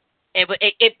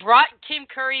 it brought Tim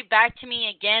Curry back to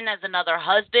me again as another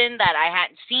husband that I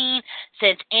hadn't seen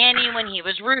since Annie when he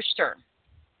was Rooster.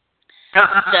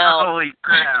 Holy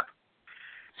crap.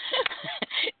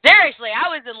 Seriously, I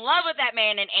was in love with that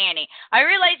man in Annie. I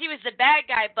realized he was the bad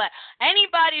guy, but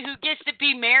anybody who gets to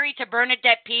be married to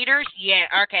Bernadette Peters, yeah,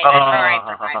 okay, that's all right.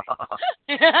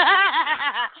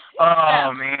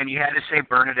 Oh, man, you had to say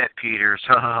Bernadette Peters.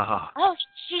 Oh,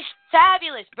 she's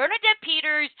fabulous. Bernadette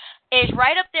Peters is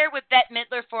right up there with Bette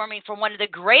Midler for me for one of the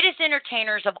greatest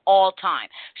entertainers of all time.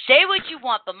 Say what you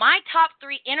want, but my top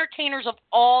 3 entertainers of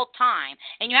all time,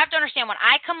 and you have to understand, when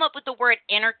I come up with the word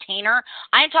entertainer,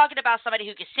 I'm talking about somebody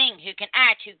who can sing, who can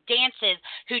act, who dances,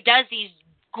 who does these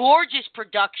gorgeous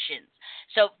productions.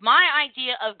 So my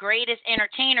idea of greatest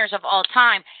entertainers of all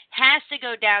time has to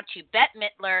go down to Bette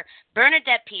Midler,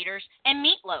 Bernadette Peters, and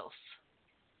Meatloaf.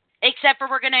 Except for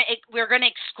we're gonna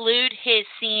exclude his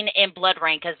scene in Blood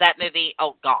Rain, because that movie,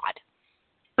 oh God,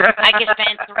 I could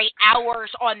spend 3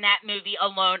 hours on that movie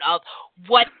alone of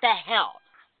what the hell.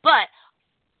 But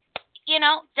you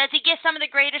know, does he get some of the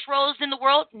greatest roles in the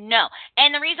world? No.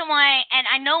 And the reason why, and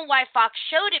I know why Fox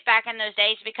showed it back in those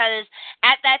days, because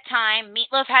at that time,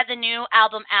 Meatloaf had the new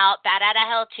album out, Bad Outta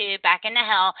Hell 2, Back into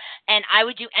Hell, and I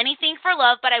Would Do Anything for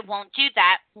Love, but I Won't Do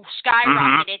That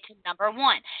skyrocketed to number 1.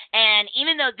 And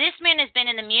even though this man has been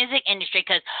in the music industry,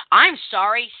 because I'm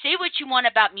sorry, say what you want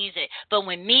about music, but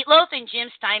when Meatloaf and Jim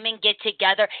Steinman get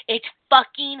together, it's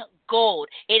fucking gold.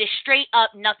 It is straight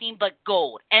up nothing but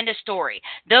gold. End of story.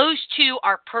 Those two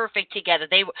are perfect together.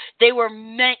 They were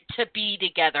meant to be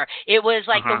together. It was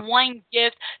like the one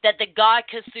gift that the god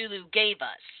Cthulhu gave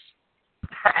us.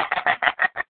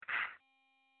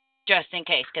 Just in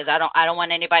case, because I don't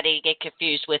want anybody to get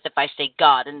confused with if I say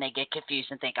God and they get confused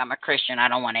and think I'm a Christian. I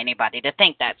don't want anybody to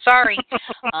think that. Sorry.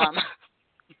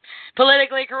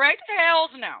 Politically correct?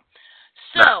 Hells no.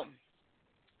 So.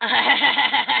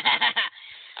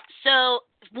 So,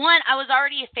 one, I was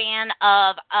already a fan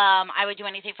of I Would Do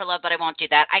Anything for Love, but I Won't Do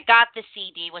That. I got the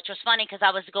CD, which was funny because I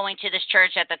was going to this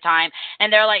church at the time,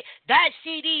 and they're like, that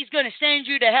CD is going to send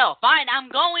you to hell. Fine, I'm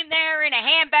going there in a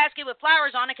handbasket with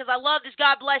flowers on it because I love this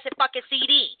God blessed fucking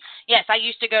CD. Yes, I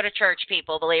used to go to church,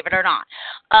 people, believe it or not.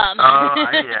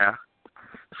 Yeah.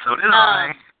 So did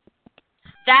I.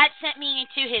 That sent me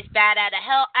into his Bad Outta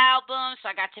Hell album, so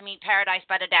I got to meet Paradise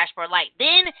by the Dashboard Light.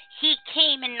 Then he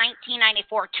came in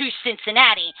 1994 to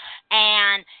Cincinnati,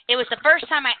 and it was the first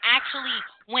time I actually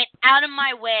went out of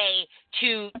my way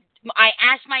I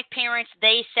asked my parents,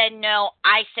 they said no,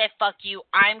 I said fuck you,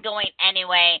 I'm going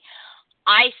anyway.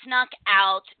 I snuck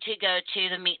out to go to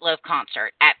the Meatloaf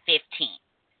concert at 15.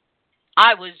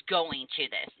 I was going to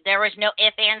this. There was no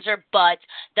ifs, ands, or buts.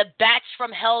 The bats from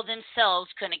hell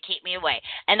themselves couldn't keep me away.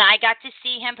 And I got to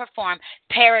see him perform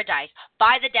Paradise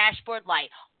by the Dashboard Light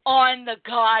on the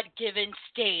God-given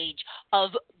stage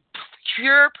of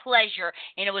pure pleasure.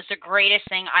 And it was the greatest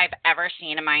thing I've ever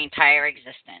seen in my entire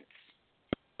existence.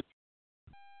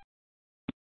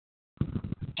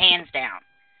 Hands down.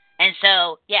 And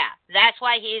so, yeah, that's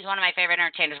why he's one of my favorite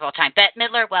entertainers of all time. Bette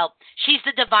Midler, well, she's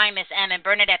the divine Miss M, and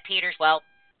Bernadette Peters, well,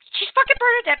 she's fucking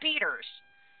Bernadette Peters.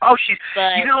 Oh,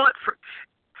 you know what?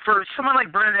 For someone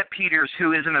like Bernadette Peters,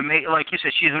 who is like you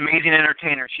said, she's an amazing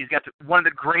entertainer. She's got one of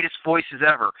the greatest voices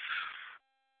ever.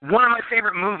 one of my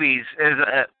favorite movies is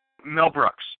Mel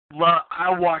Brooks.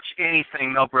 I'll watch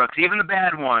anything Mel Brooks, even the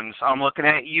bad ones. I'm looking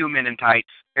at you, Men in Tights.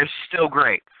 It's still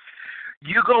great.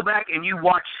 You go back and you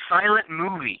watch Silent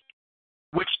Movie,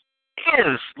 which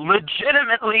is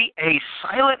legitimately a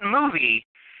silent movie,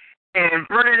 and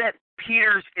Bernadette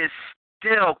Peters is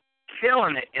still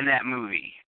killing it in that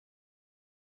movie.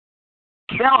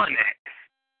 Killing it.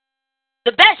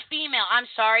 The best female, I'm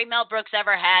sorry, Mel Brooks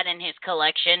ever had in his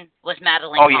collection was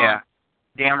Madeline Oh, Kahn. yeah.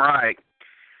 Damn right.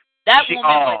 That woman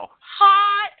was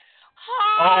hot.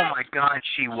 Oh, my God,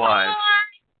 she was.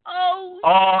 Hot.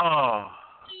 Oh.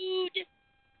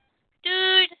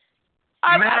 Dude.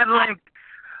 Madeline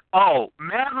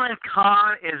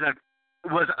Kahn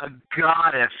was a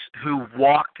goddess who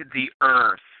walked the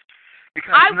earth.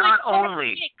 Because I not would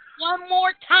only one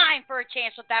more time for a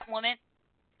chance with that woman.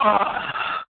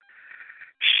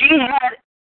 She had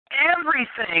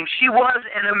everything. She was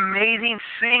an amazing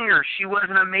singer. She was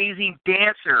an amazing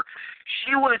dancer.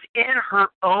 She was in her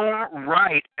own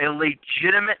right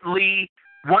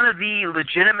one of the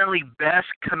legitimately best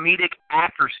comedic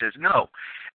actresses. No,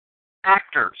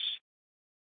 actors,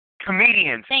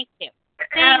 comedians. Thank you.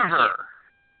 Ever.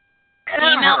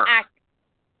 Female actor.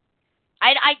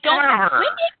 I don't. Ever.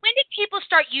 When did people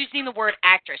start using the word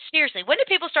actress? Seriously, when did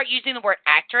people start using the word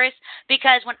actress?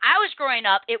 Because when I was growing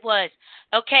up, it was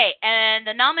okay. And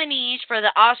the nominees for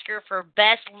the Oscar for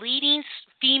Best Leading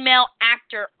Female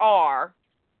Actor are.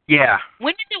 Yeah.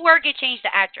 When did the word get changed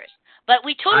to actress? But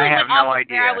we totally went off of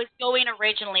where I was going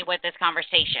originally with this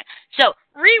conversation. So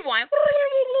rewind.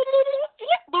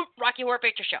 Rocky Horror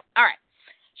Picture Show. All right.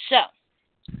 So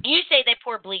you say they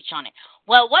pour bleach on it.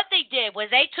 Well, what they did was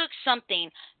they took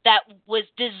something that was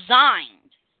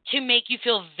designed to make you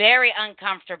feel very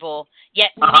uncomfortable,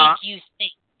 yet make you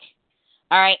think.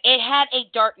 All right? It had a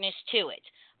darkness to it.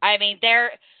 I mean,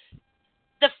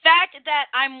 the fact that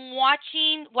I'm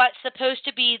watching what's supposed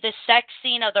to be the sex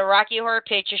scene of the Rocky Horror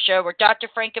Picture Show where Dr.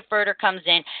 Frankenfurter comes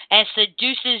in and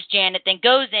seduces Janet, then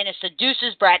goes in and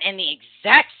seduces Brad in the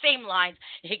exact same lines,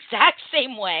 exact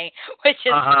same way, which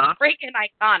is freaking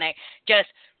iconic. Just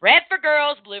red for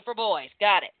girls, blue for boys.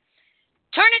 Got it.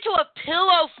 Turn into a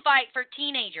pillow fight for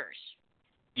teenagers.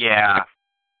 Yeah.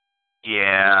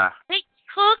 Yeah. They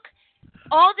took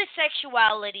all the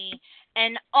sexuality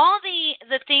and all the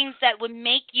things that would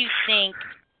make you think,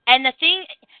 and it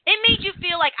made you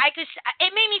feel like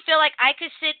it made me feel like I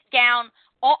could sit down,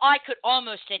 or I could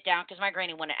almost sit down, because my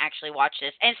granny wouldn't actually watch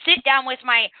this, and sit down with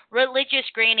my religious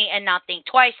granny and not think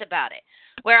twice about it.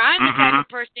 Where I'm the type of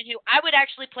person who I would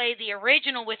actually play the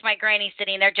original with my granny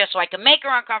sitting there just so I could make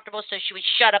her uncomfortable so she would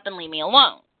shut up and leave me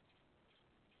alone.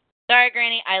 Sorry,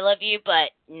 Granny, I love you,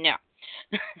 but no.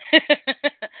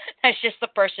 That's just the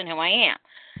person who I am.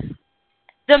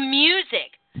 The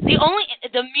music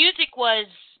was,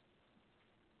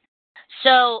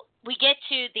 so we get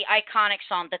to the iconic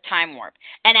song, The Time Warp.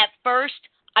 And at first,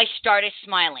 I started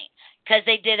smiling because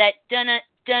they did that dunna,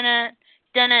 dunna,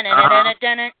 dunna, dunna,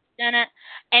 dunna, dunna,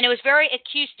 and it was very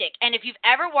acoustic. And if you've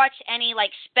ever watched any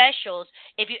like specials,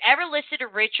 if you ever listen to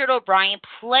Richard O'Brien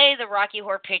play the Rocky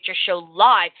Horror Picture Show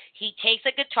live, he takes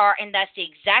a guitar and that's the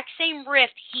exact same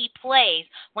riff he plays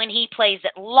when he plays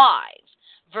it live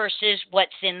versus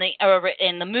what's in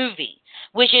the movie,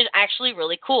 which is actually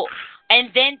really cool.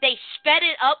 And then they sped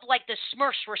it up like the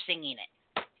Smurfs were singing it.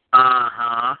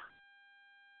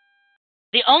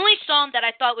 The only song that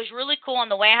I thought was really cool on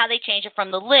the way how they changed it from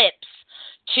the lips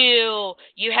to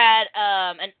you had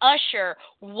an Usher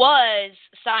was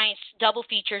double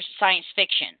features science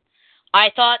fiction. I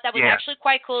thought that was actually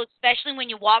quite cool, especially when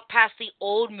you walk past the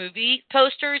old movie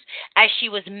posters as she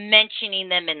was mentioning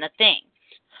them in the thing.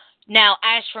 Now,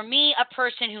 as for me, a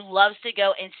person who loves to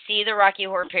go and see the Rocky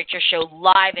Horror Picture Show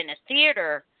live in a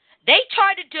theater, they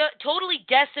tried to totally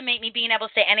decimate me being able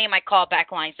to say any of my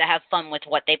callback lines to have fun with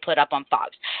what they put up on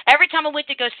Fox. Every time I went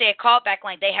to go say a callback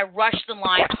line, they had rushed the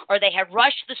line or they had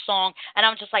rushed the song, and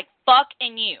I'm just like, fuck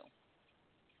and you.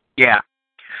 Yeah.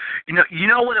 You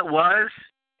know what it was?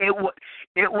 It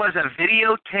was a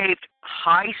videotaped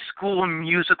high school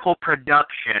musical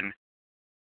production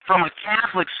from a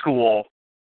Catholic school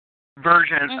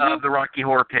version of the Rocky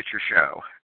Horror Picture Show.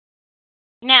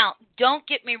 Now, don't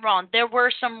get me wrong. There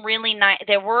were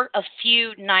a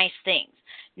few nice things.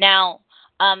 Now,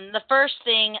 the first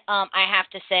thing I have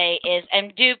to say is,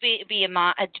 and to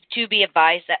be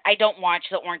advised that I don't watch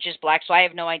The Orange is Black, so I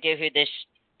have no idea who this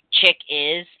chick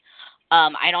is.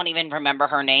 I don't even remember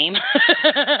her name.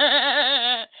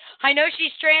 I know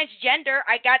she's transgender.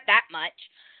 I got that much.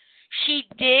 She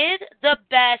did the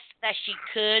best that she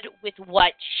could with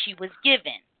what she was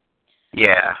given.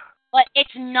 Yeah. But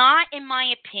it's not, in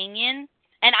my opinion,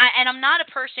 and I'm not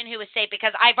a person who would say,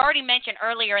 because I've already mentioned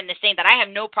earlier in this thing that I have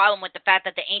no problem with the fact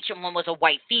that the ancient one was a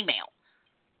white female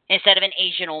instead of an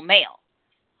Asian old male.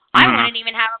 I wouldn't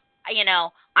even have,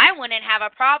 I wouldn't have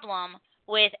a problem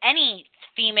with any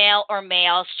female or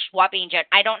male swapping gender.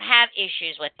 I don't have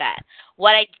issues with that.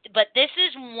 But this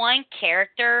is one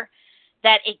character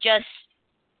that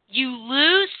you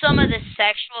lose some of the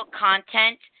sexual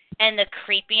content and the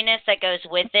creepiness that goes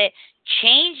with it,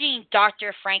 changing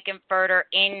Dr. Frankenfurter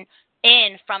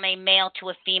in from a male to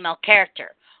a female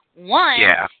character. One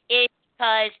is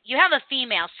because you have a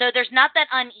female, so there's not that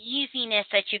uneasiness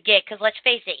that you get, because let's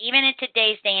face it, even in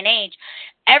today's day and age,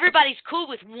 everybody's cool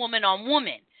with woman on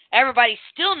woman. Everybody's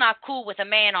still not cool with a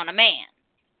man on a man.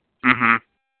 Mm-hmm.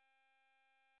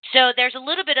 So there's a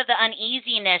little bit of the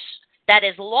uneasiness that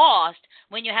is lost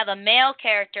when you have a male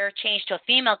character changed to a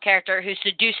female character who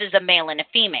seduces a male and a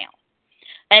female.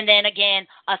 And then again,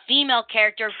 a female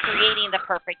character creating the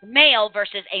perfect male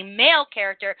versus a male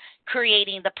character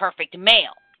creating the perfect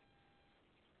male.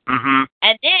 Mm-hmm.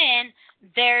 And then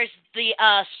there's the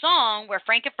song where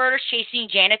Frankenfurter's chasing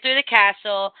Janet through the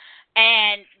castle,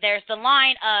 and there's the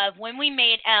line of, when we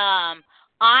made,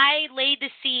 I laid the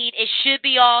seed, it should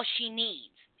be all she needs.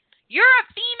 You're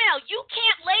a female. You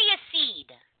can't lay a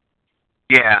seed.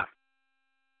 Yeah.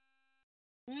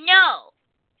 No.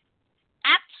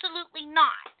 Absolutely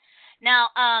not. Now,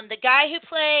 the guy who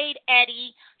played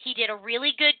Eddie, he did a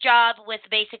really good job with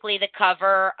basically the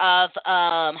cover of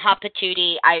Hot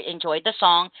Patootie. I enjoyed the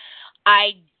song.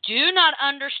 I do not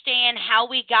understand how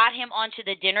we got him onto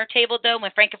the dinner table, though,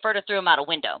 when Frankenfurter threw him out a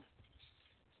window.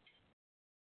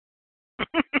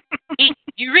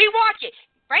 You rewatch it.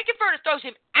 Frankenfurter throws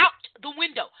him out the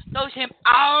window.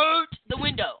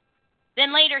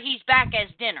 Then later he's back as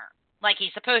dinner, like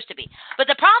he's supposed to be. But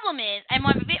the problem is, and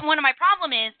one of my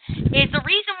problems is the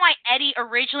reason why Eddie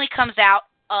originally comes out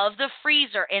of the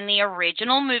freezer in the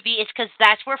original movie is because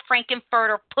that's where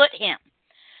Frankenfurter put him.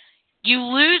 You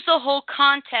lose the whole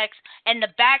context and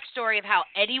the backstory of how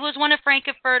Eddie was one of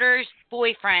Frankenfurter's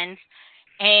boyfriends,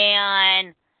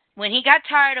 and when he got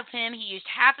tired of him, he used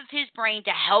half of his brain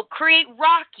to help create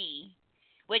Rocky,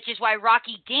 which is why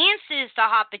Rocky dances to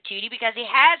Hot Patootie, because he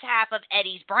has half of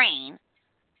Eddie's brain.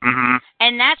 Mm-hmm.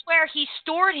 And that's where he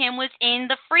stored him, was in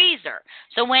the freezer.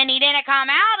 So when he didn't come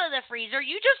out of the freezer,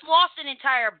 you just lost an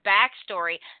entire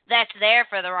backstory that's there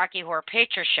for the Rocky Horror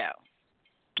Picture Show.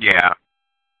 Yeah.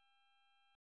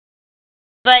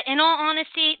 But in all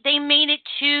honesty, they made it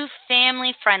too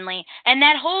family friendly. And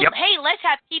that whole, hey, let's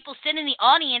have people sit in the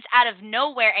audience out of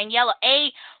nowhere and yell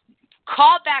a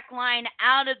callback line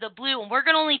out of the blue, and we're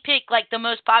going to only pick like the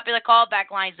most popular callback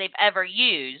lines they've ever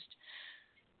used.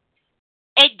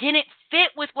 It didn't fit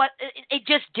with it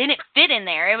just didn't fit in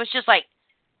there. It was just like,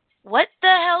 what the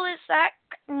hell is that?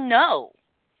 No,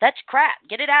 that's crap.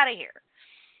 Get it out of here.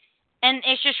 And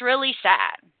it's just really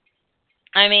sad.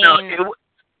 I mean, no,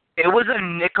 it was a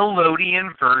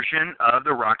Nickelodeon version of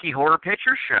the Rocky Horror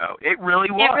Picture Show. It really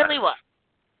was. It really was.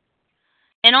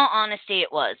 In all honesty,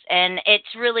 it was. And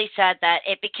it's really sad that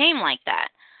it became like that.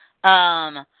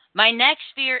 My next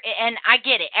fear, and I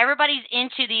get it, everybody's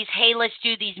into these, hey, let's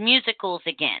do these musicals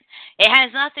again. It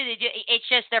has nothing to do, it's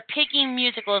just they're picking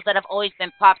musicals that have always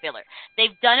been popular.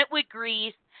 They've done it with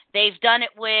Grease. They've done it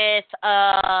with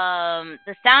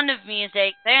The Sound of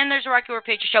Music. Then there's a Rocky Horror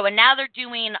Picture Show. And now they're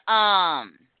doing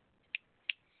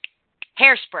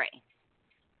Hairspray.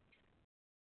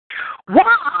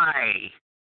 Why?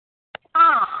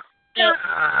 So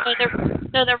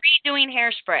they're redoing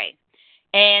Hairspray.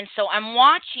 And so I'm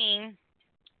watching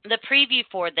the preview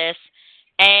for this,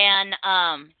 and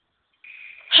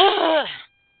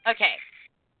okay.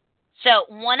 So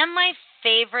one of my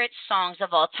favorite songs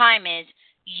of all time is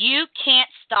 "You Can't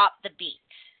Stop the Beat."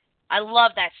 I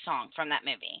love that song from that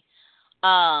movie.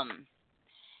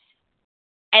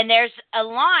 And there's a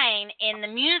line in the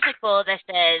musical that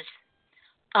says,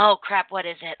 "Oh crap, what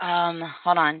is it?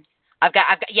 Hold on. I've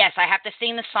got. Yes, I have to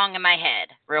sing the song in my head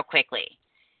real quickly."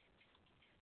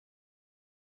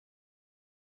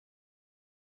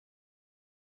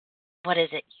 What is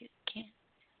it? You can't.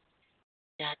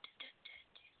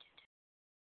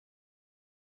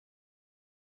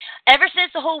 Ever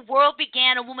since the whole world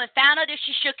began, a woman found out if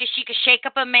she shook it, she could shake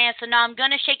up a man. So now I'm going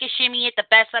to shake and shimmy it the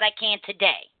best that I can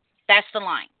today. That's the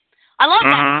line. I love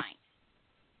that line.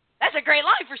 That's a great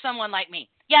line for someone like me.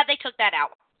 Yeah, they took that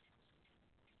out.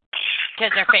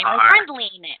 Because they're family friendly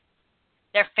in it.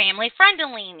 They're family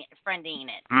friendly in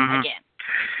it again.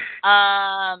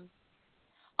 On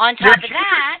top of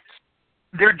that,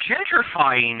 they're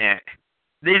gentrifying it.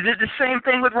 They did the same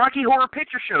thing with Rocky Horror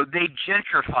Picture Show. They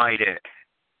gentrified it.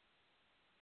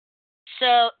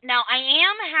 So now I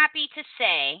am happy to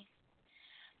say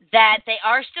that they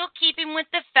are still keeping with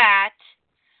the fact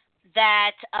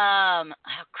that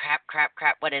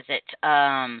what is it?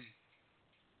 I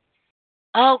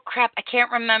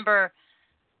can't remember.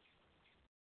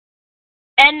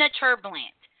 And the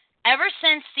Turbulent. Ever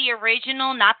since the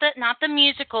original, not the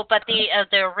musical, but the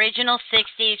original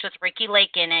 60s with Ricky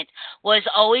Lake in it, was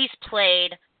always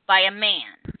played by a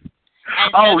man.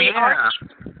 And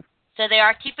so they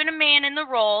are keeping a man in the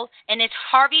role, and it's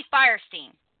Harvey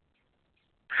Fierstein.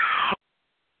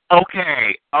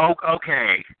 Okay.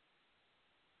 Okay.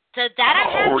 So that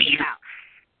I'm happy about.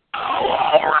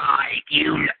 All right.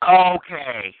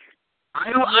 Okay.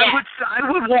 I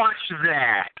would watch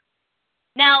that.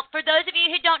 Now, for those of you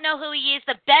who don't know who he is,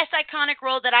 the best iconic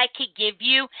role that I could give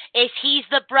you is he's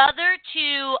the brother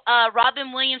to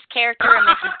Robin Williams' character in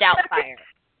Mrs. Doubtfire.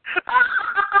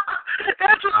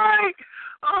 That's right.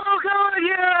 Oh, God,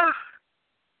 yeah.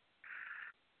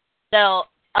 So,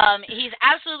 he's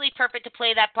absolutely perfect to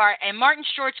play that part, and Martin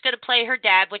Short's going to play her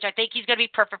dad, which I think he's going to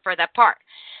be perfect for that part.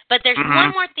 But there's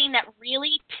one more thing that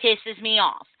really pisses me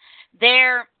off.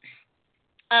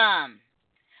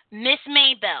 Miss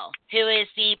Maybell, who is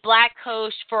the black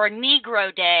host for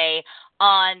Negro Day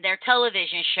on their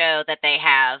television show that they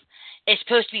have, is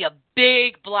supposed to be a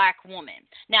big black woman.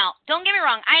 Now, don't get me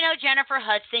wrong. I know Jennifer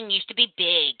Hudson used to be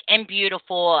big and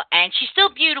beautiful, and she's still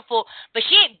beautiful, but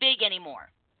she ain't big anymore.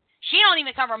 She don't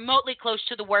even come remotely close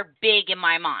to the word big in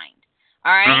my mind.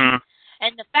 All right?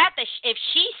 And the fact that if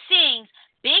she sings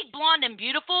big, blonde, and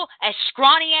beautiful, as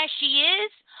scrawny as she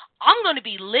is, I'm going to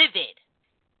be livid.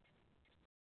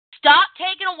 Stop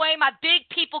taking away my big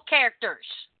people characters.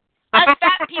 Us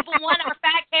fat people want our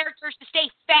fat characters to stay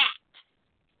fat.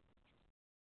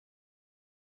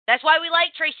 That's why we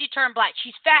like Tracy Turnblad.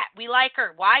 She's fat. We like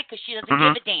her. Why? Because she doesn't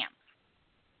give a damn.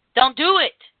 Don't do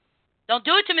it. Don't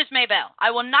do it to Miss Maybell. I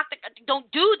will not. Don't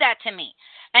do that to me.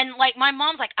 And like my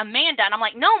mom's like, Amanda, and I'm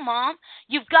like, no, Mom,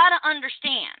 you've got to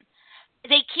understand.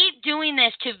 They keep doing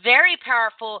this to very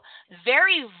powerful,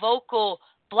 very vocal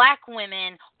black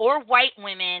women or white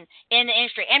women in the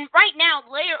industry. And right now,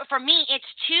 later, for me, it's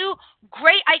two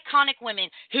great iconic women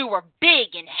who were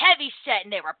big and heavy set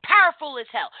and they were powerful as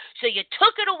hell. So you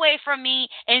took it away from me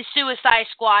in Suicide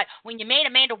Squad when you made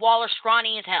Amanda Waller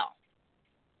scrawny as hell.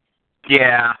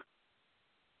 Yeah.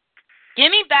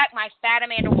 Give me back my fat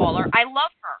Amanda Waller. I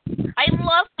love her. I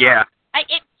love her. Yeah.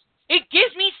 It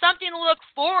gives me something to look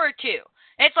forward to.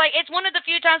 It's like, it's one of the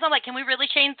few times I'm like, can we really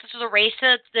change the race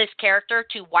of this character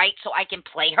to white so I can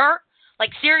play her?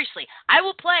 Like, seriously, I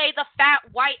will play the fat,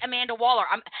 white Amanda Waller.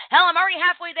 I'm already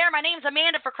halfway there. My name's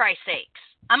Amanda, for Christ's sakes.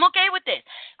 I'm okay with this.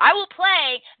 I will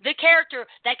play the character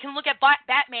that can look at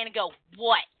Batman and go,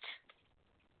 what?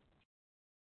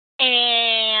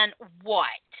 And what?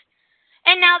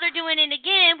 And now they're doing it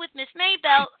again with Miss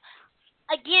Maybell.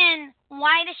 Again,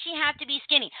 why does she have to be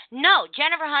skinny? No,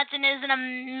 Jennifer Hudson is an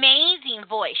amazing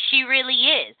voice. She really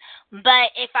is.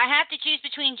 But if I have to choose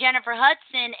between Jennifer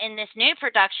Hudson in this new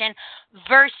production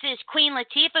versus Queen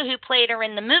Latifah, who played her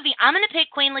in the movie, I'm going to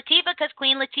pick Queen Latifah because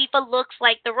Queen Latifah looks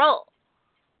like the role.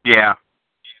 Yeah.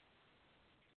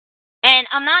 And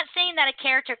I'm not saying that a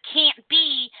character can't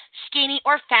be skinny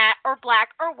or fat or black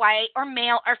or white or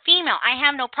male or female. I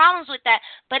have no problems with that.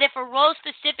 But if a role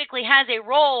specifically has a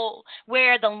role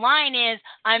where the line is,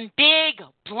 I'm big,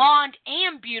 blonde,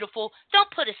 and beautiful,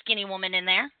 don't put a skinny woman in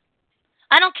there.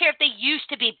 I don't care if they used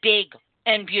to be big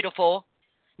and beautiful.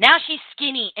 Now she's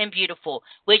skinny and beautiful,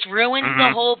 which ruins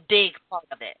the whole big part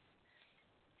of it.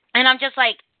 And I'm just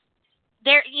like,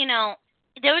 those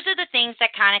are the things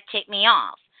that kind of tick me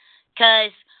off.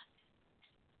 Because,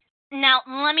 now,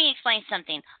 let me explain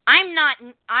something. I'm not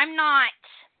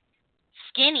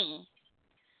skinny,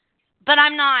 but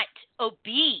I'm not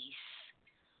obese.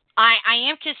 I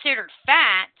am considered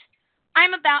fat.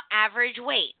 I'm about average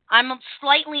weight. I'm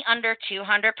slightly under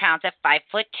 200 pounds at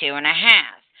 5'2.5".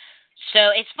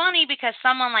 So it's funny because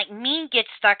someone like me gets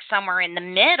stuck somewhere in the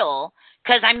middle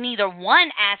because I'm neither one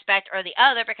aspect or the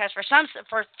other, because for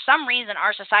some reason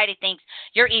our society thinks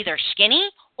you're either skinny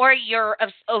or you're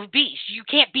obese. You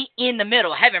can't be in the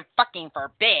middle. Heaven fucking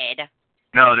forbid.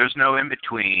 No, there's no in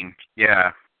between.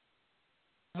 Yeah.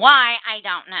 Why, I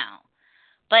don't know.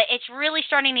 But it's really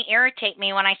starting to irritate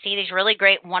me when I see these really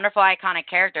great, wonderful, iconic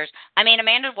characters. I mean,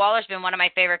 Amanda Waller's been one of my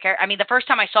favorite characters. I mean, the first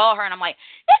time I saw her and I'm like,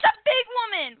 it's a big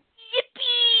woman.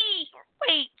 Yippee!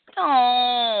 Wait,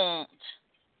 don't.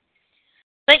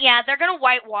 But yeah, they're going to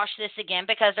whitewash this again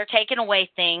because they're taking away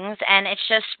things, and it's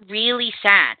just really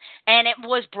sad. And it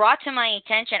was brought to my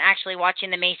attention, actually,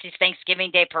 watching the Macy's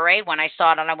Thanksgiving Day Parade when I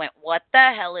saw it, and I went, what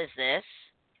the hell is this?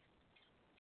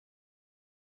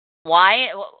 Why?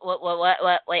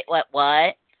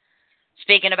 What?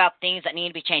 Speaking about things that need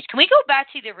to be changed. Can we go back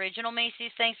to the original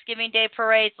Macy's Thanksgiving Day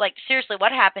Parades? Like, seriously,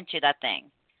 what happened to that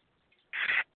thing?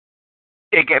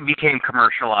 It became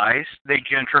commercialized. They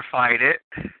gentrified it.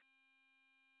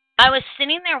 I was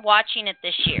sitting there watching it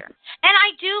this year, and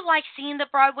I do like seeing the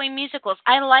Broadway musicals.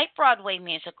 I like Broadway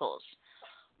musicals,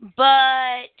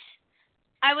 but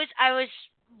I was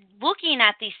looking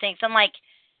at these things. I'm like,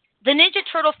 the Ninja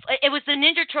Turtle. It was the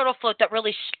Ninja Turtle float that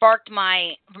really sparked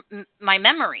my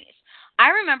memories. I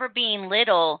remember being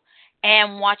little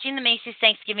and watching the Macy's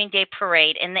Thanksgiving Day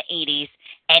Parade in the 80s,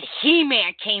 and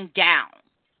He-Man came down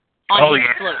on his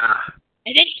float.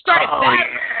 And then he started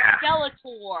battling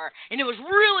Skeletor, and it was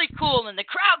really cool, and the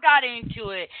crowd got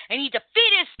into it, and he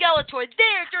defeated Skeletor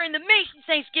there during the Macy's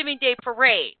Thanksgiving Day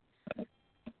Parade.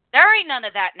 There ain't none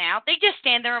of that now. They just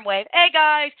stand there and wave, hey,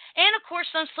 guys. And, of course,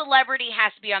 some celebrity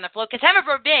has to be on the float, because heaven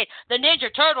forbid the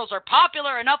Ninja Turtles are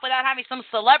popular enough without having some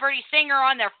celebrity singer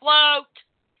on their float.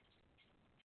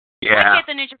 Yeah. Why can't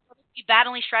the Ninja Turtles be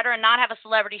battling Shredder and not have a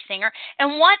celebrity singer?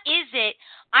 And what is it?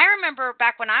 I remember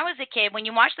back when I was a kid, when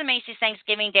you watched the Macy's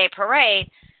Thanksgiving Day Parade,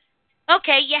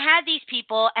 okay, you had these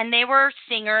people, and they were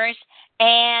singers,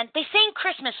 and they sang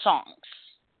Christmas songs.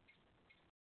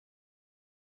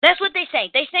 That's what they sang.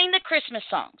 They sang the Christmas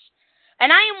songs.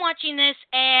 And I am watching this,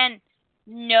 and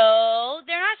no,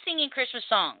 they're not singing Christmas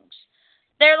songs.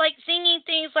 They're, like, singing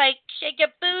things like, shake your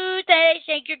booty,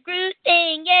 shake your groove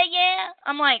thing, yeah, yeah.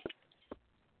 I'm like,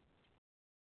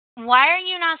 why are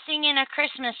you not singing a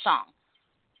Christmas song?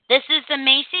 This is the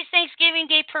Macy's Thanksgiving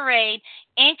Day Parade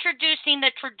introducing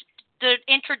the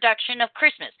introduction of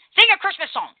Christmas. Sing a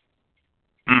Christmas song.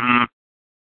 Mm-hmm.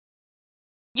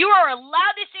 You are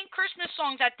allowed to sing Christmas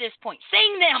songs at this point.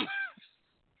 Sing them.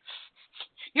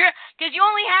 Because you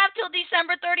only have till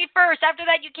December 31st. After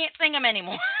that, you can't sing them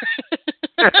anymore.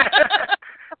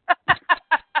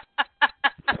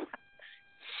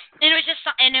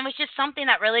 And it was just something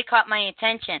that really caught my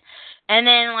attention. And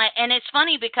then and it's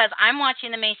funny because I'm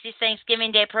watching the Macy's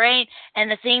Thanksgiving Day Parade, and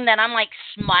the thing that I'm like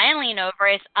smiling over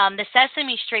is the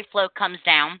Sesame Street float comes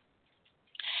down,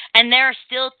 and there are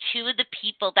still two of the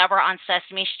people that were on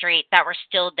Sesame Street that were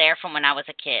still there from when I was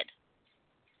a kid.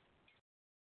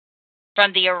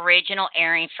 From the original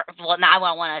airing, well, I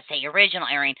don't want to say original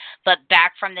airing, but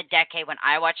back from the decade when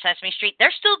I watched Sesame Street,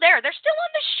 they're still there. They're still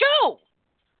on the show.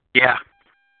 Yeah.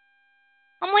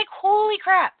 I'm like, holy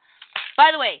crap.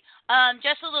 By the way,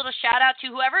 just a little shout out to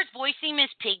whoever's voicing Miss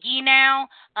Piggy now.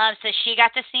 So she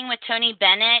got to sing with Tony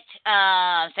Bennett.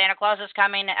 Santa Claus is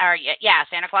coming,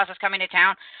 Santa Claus is coming to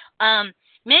town.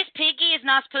 Miss Piggy is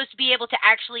not supposed to be able to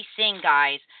actually sing,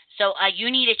 guys. So you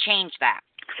need to change that.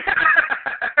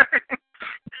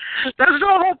 That's the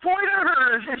whole point of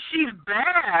her, is that she's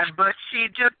bad, but she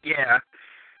just, yeah.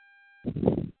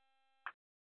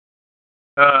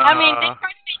 I mean,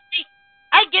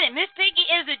 I get it. Miss Piggy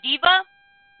is a diva,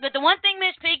 but the one thing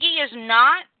Miss Piggy is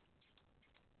not,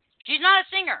 she's not a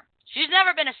singer. She's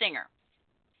never been a singer.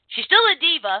 She's still a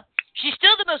diva. She's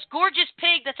still the most gorgeous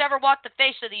pig that's ever walked the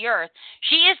face of the earth.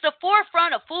 She is the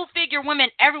forefront of full-figure women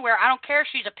everywhere. I don't care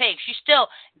if she's a pig. She's still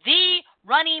the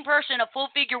running person of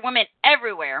full-figure women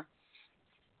everywhere.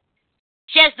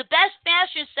 She has the best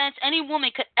fashion sense any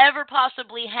woman could ever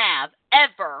possibly have,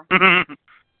 ever.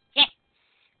 Yeah.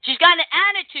 She's got an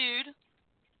attitude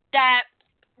that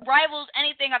rivals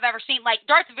anything I've ever seen. Like,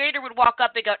 Darth Vader would walk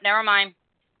up and go, never mind.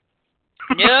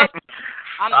 Nope.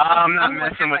 I'm not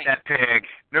messing with that pig.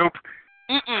 Nope.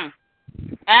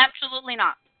 Absolutely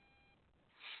not.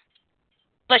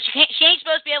 But she ain't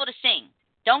supposed to be able to sing.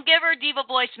 Don't give her a diva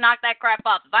voice to knock that crap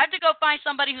off. If I have to go find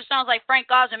somebody who sounds like Frank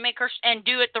Oz and make her and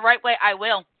do it the right way, I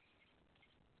will.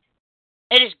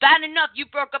 It is bad enough you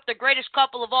broke up the greatest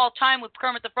couple of all time with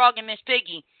Kermit the Frog and Miss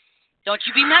Piggy. Don't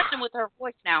you be messing with her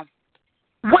voice now.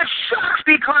 What sucks,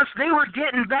 because they were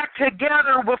getting back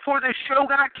together before the show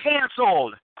got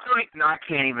canceled. I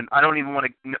can't even. I don't even want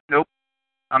to. Nope.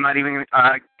 I'm not even.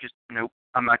 Nope.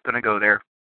 I'm not going to go there.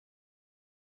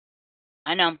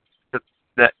 I know.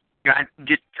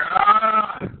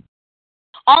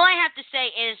 All I have to say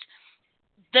is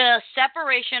the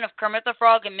separation of Kermit the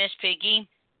Frog and Miss Piggy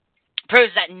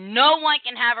proves that no one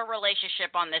can have a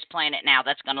relationship on this planet now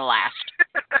that's going to last.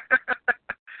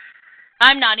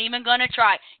 I'm not even going to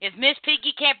try. If Miss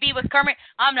Piggy can't be with Kermit,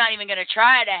 I'm not even going to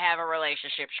try to have a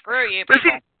relationship. Screw you, people.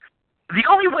 See, the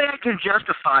only way I can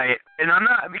justify it, and I'm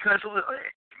not, because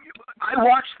I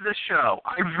watched the show.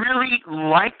 I really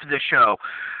liked the show.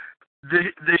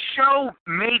 The show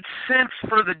made sense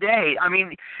for the day. I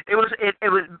mean, it was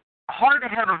hard to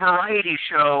have a variety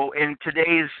show in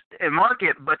today's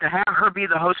market, but to have her be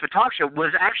the host of a talk show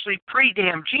was actually pretty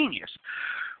damn genius.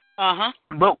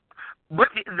 But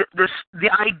the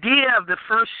idea of the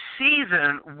first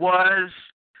season was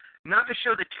not to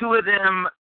show the two of them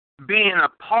being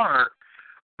apart,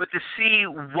 but to see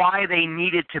why they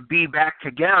needed to be back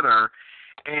together.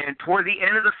 And toward the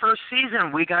end of the first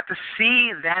season, we got to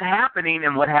see that happening.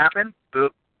 And what happened? Boop,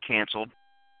 canceled.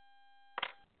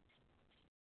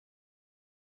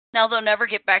 Now they'll never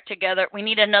get back together. We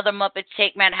need another Muppets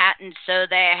Take Manhattan, so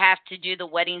they have to do the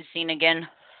wedding scene again.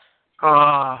 Oh,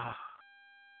 I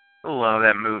love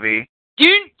that movie. Do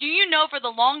you know for the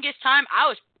longest time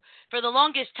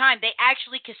they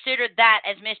actually considered that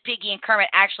as Miss Piggy and Kermit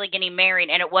actually getting married,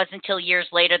 and it wasn't until years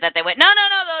later that they went, no,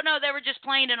 they were just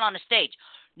playing it on the stage.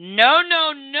 No.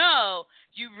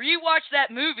 You rewatch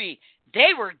that movie,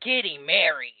 they were getting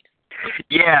married.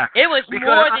 Yeah. It was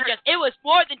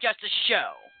more than just a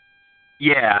show.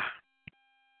 Yeah.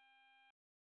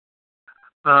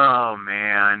 Oh,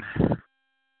 man.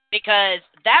 Because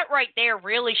that right there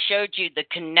really showed you the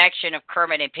connection of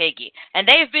Kermit and Piggy. And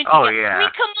they've been together. Oh, yeah. I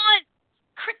mean, come on.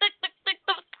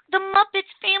 The Muppets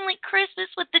Family Christmas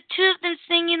with the two of them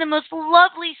singing the most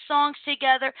lovely songs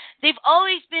together. They've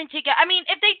always been together. I mean,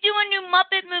 if they do a new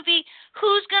Muppet movie,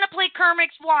 who's going to play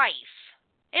Kermit's wife?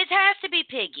 It has to be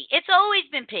Piggy. It's always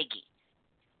been Piggy.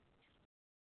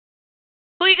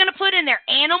 Who are you going to put in there?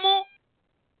 Animal?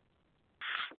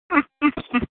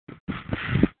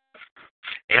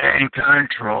 In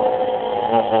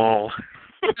control.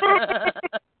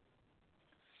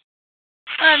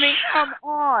 I mean, come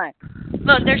on.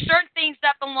 Look, there's certain things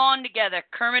that belong together.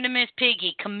 Kermit and Miss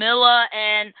Piggy, Camilla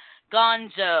and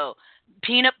Gonzo,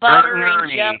 peanut butter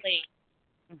and jelly.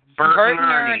 Bert and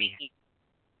Ernie.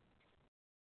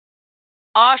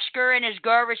 Oscar and his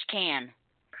garbage can.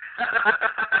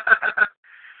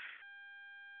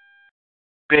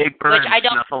 Big Bird and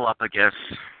Snuffleupagus.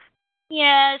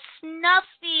 Yeah,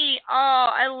 Snuffy. Oh,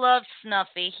 I love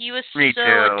Snuffy. He was Me so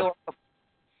too. adorable.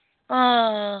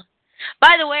 Oh.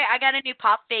 By the way, I got a new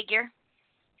pop figure.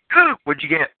 What'd you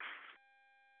get?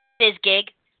 His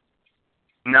gig.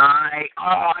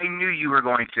 I knew you were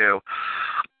going to.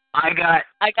 I got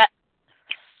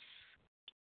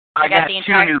the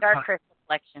entire Dark Crystal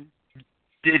collection.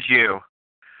 Did you?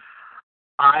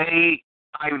 I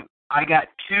got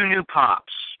two new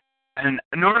pops, and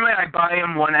normally I buy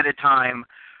them one at a time,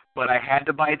 but I had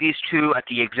to buy these two at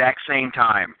the exact same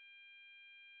time.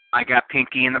 I got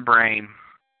Pinky and the Brain.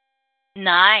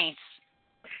 Nice.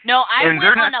 No, I went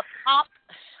on a pop.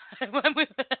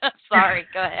 Sorry,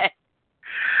 go ahead.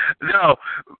 No,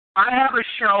 I have a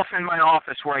shelf in my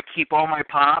office where I keep all my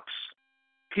pops.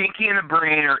 Pinky and the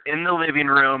Brain are in the living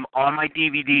room on my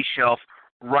DVD shelf,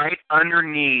 right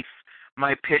underneath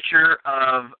my picture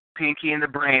of Pinky and the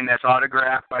Brain that's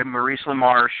autographed by Maurice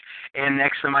LaMarche, and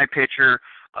next to my picture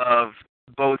of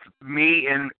both me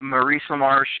and Maurice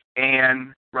LaMarche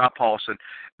and Rob Paulson.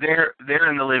 They're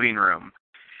in the living room.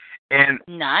 And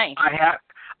nice.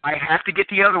 I have to get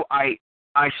the other.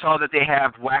 I saw that they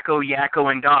have Wacko,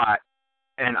 Yakko, and Dot,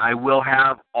 and I will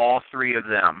have all three of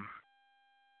them.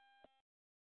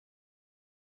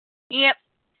 Yep.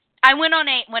 I went on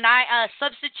when I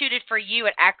substituted for you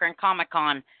at Akron Comic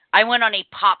Con, I went on a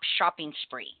pop shopping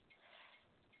spree.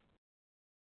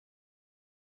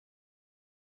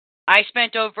 I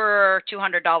spent over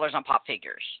 $200 on pop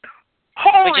figures.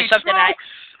 Holy which is something smokes.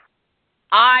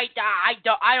 I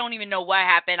don't even know what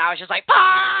happened. I was just like,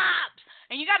 pops!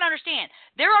 And you got to understand,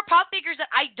 there are pop figures that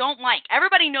I don't like.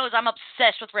 Everybody knows I'm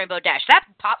obsessed with Rainbow Dash. That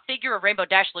pop figure of Rainbow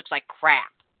Dash looks like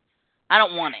crap. I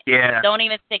don't want it. Yeah. Don't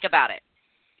even think about it.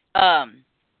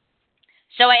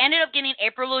 So I ended up getting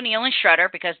April O'Neil and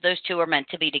Shredder because those two are meant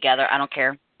to be together. I don't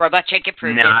care. Robot Chicken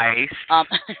proved nice.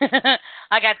 it.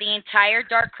 I got the entire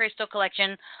Dark Crystal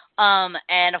collection.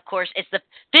 And of course,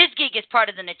 this gig is part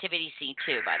of the nativity scene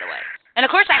too, by the way. And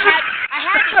of course, I had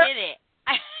to get it.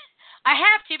 I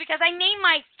have to because I named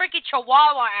my freaking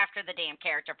Chihuahua after the damn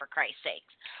character, for Christ's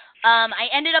sakes. I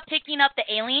ended up picking up the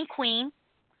Alien Queen.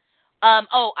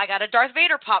 I got a Darth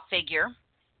Vader pop figure.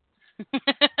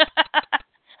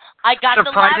 I got the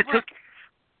Labyrinth.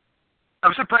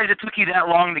 I'm surprised it took you that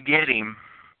long to get him.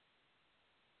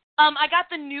 I got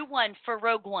the new one for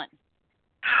Rogue One.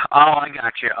 Oh, I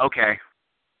got you. Okay.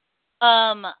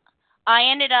 I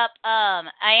ended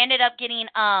up getting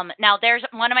now there's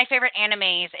one of my favorite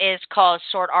animes is called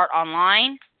Sword Art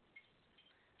Online.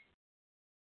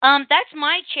 That's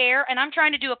my chair, and I'm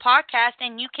trying to do a podcast,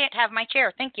 and you can't have my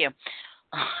chair. Thank you.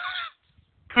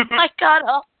 I got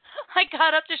up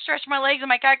to stretch my legs, and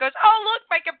my cat goes, "Oh, look,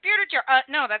 my computer chair."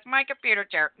 No, that's my computer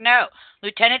chair. No,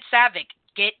 Lieutenant Savick,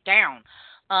 get down.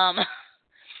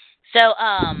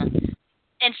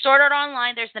 In Sword Art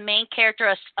Online, there's the main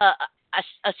character,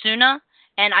 Asuna,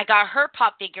 and I got her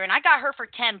pop figure, and I got her for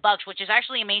 $10, which is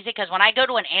actually amazing because when I go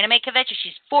to an anime convention,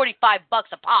 she's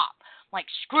 $45 a pop. I'm like,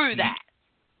 screw that.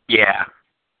 Yeah.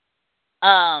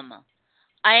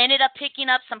 I ended up picking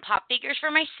up some pop figures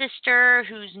for my sister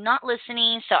who's not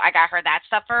listening, so I got her that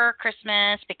stuff for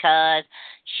Christmas because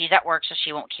she's at work, so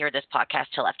she won't hear this podcast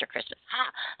till after Christmas.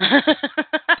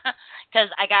 Because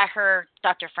I got her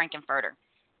Dr. Frankenfurter.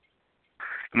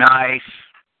 Nice.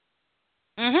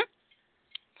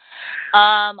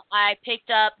 I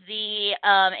picked up the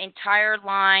entire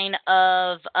line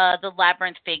of the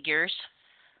Labyrinth figures.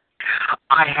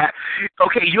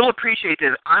 Okay, you'll appreciate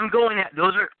this. I'm going at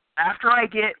those are after I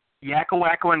get Yakko,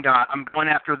 Wacko, and Dot. I'm going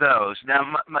after those.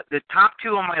 Now, the top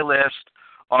two on my list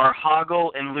are Hoggle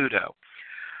and Ludo.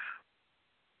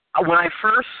 When I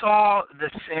first saw the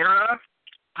Sarah,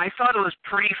 I thought it was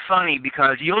pretty funny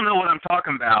because you'll know what I'm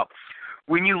talking about.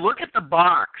 When you look at the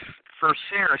box for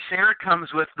Sarah, Sarah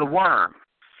comes with the worm.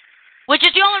 Which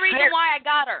is the only reason why I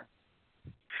got her.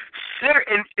 Sarah,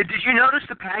 and did you notice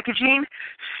the packaging?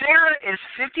 Sarah is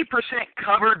 50%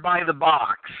 covered by the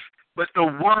box, but the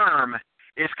worm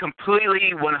is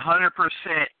completely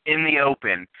 100% in the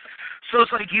open. So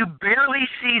it's like you barely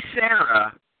see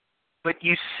Sarah, but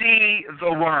you see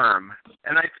the worm.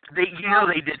 And they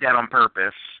did that on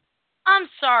purpose. I'm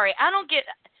sorry. I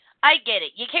get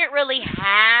it. You can't really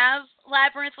have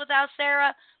Labyrinth without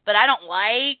Sarah, but I don't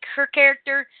like her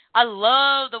character. I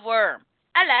love the worm.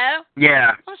 Hello.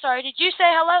 Yeah. I'm sorry. Did you say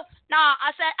hello? No,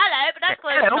 I said hello, but that's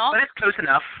close enough. But it's close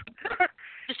enough.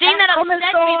 The thing that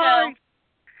upsets me, though.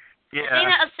 Yeah. The thing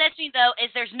that upsets me, though,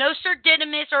 is there's no Sir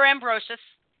Didymus or Ambrosius.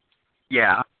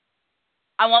 Yeah.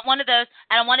 I want one of those,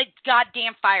 and I want it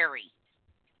goddamn fiery.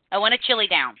 I want a chili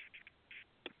down.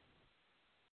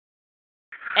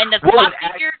 And the pop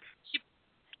figure,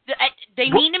 they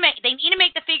need to make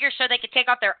the figure so they can take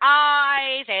off their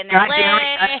eyes and their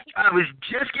legs. I was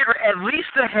just getting at least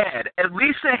the head. At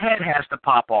least the head has to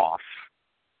pop off.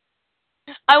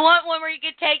 I want one where you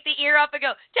can take the ear off and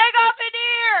go, take off an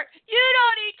ear! You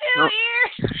don't need two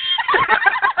ears!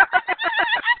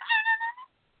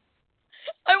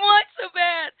 I want so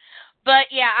bad.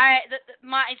 But yeah,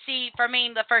 for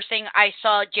me, the first thing I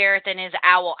saw Jareth in his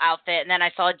owl outfit, and then I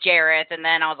saw Jareth, and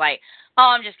then I was like, oh,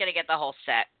 I'm just gonna get the whole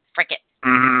set. Frick it.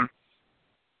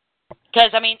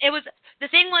 Because the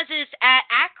thing was at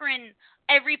Akron,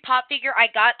 every pop figure I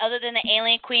got, other than the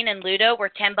Alien Queen and Ludo, were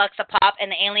 $10 a pop,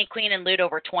 and the Alien Queen and Ludo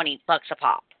were $20 a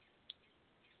pop.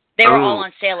 They were all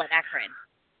on sale at Akron,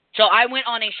 so I went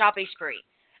on a shopping spree.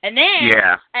 And then,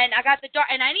 and I got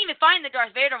and I didn't even find the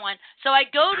Darth Vader one, so I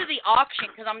go to the auction,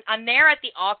 because I'm there at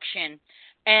the auction,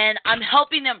 and I'm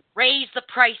helping them raise the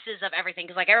prices of everything,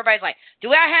 because, everybody's like,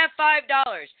 do I have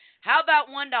 $5? How about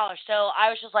 $1? So I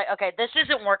was just like, okay, this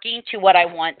isn't working to what I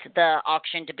want the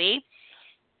auction to be.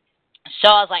 So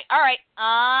I was like, all right,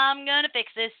 I'm going to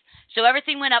fix this. So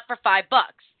everything went up for $5.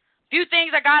 Few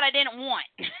things I got I didn't want.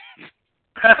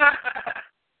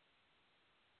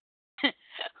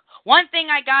 One thing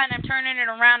I got, and I'm turning it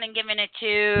around and giving it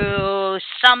to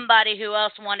somebody who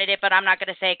else wanted it, but I'm not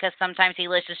going to say because sometimes he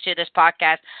listens to this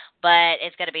podcast, but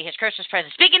it's going to be his Christmas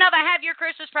present. Speaking of, I have your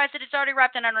Christmas present. It's already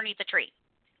wrapped in underneath the tree.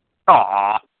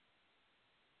 Aww.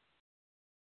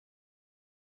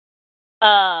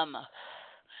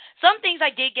 Some things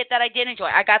I did get that I did enjoy.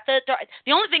 I got the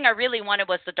only thing I really wanted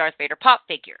was the Darth Vader pop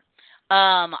figure.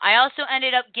 I also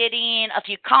ended up getting a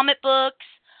few comic books.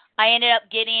 I ended up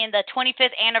getting the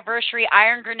 25th anniversary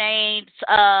Iron Grenades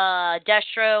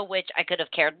Destro, which I could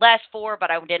have cared less for, but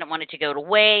I didn't want it to go to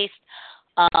waste.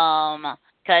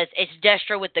 Because it's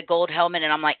Destro with the gold helmet,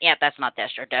 and I'm like, yeah, that's not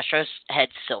Destro. Destro's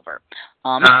head's silver.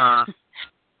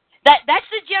 That's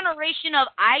the generation of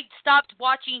I stopped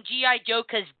watching G.I. Joe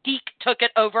because Deke took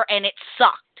it over, and it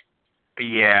sucked.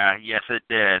 Yeah, yes, it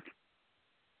did.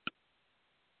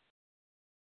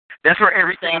 That's where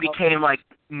everything became like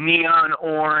neon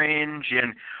orange,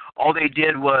 and all they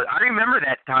did was, I remember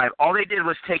that time, all they did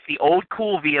was take the old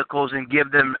cool vehicles and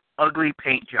give them ugly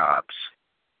paint jobs.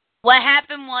 What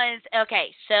happened was,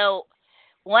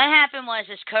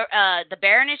 the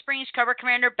Baroness brings Cobra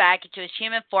Commander back into his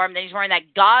human form. Then he's wearing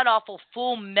that god-awful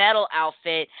full metal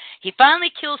outfit. He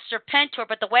finally kills Serpentor,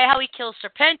 but the way how he kills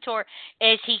Serpentor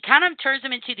is he kind of turns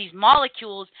him into these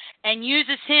molecules and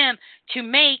uses him to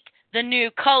make the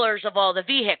new colors of all the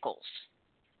vehicles.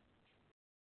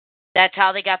 That's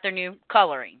how they got their new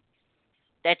coloring.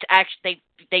 That's actually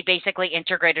they basically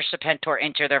integrated Serpentor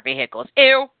into their vehicles.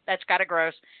 Ew, that's kind of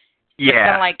gross. Yeah. It's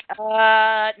kind of like,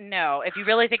 no. If you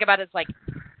really think about it, it's like,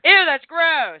 ew, that's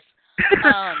gross.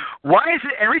 Why is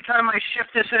it every time I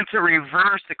shift this into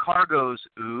reverse, the car goes,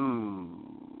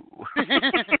 ooh?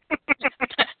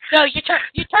 No, you turn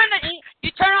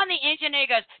on the engine and it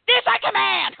goes, this I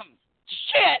command.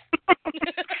 Shit.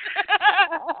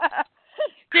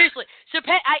 Seriously,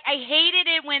 I hated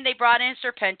it when they brought in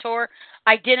Serpentor.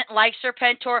 I didn't like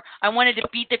Serpentor. I wanted to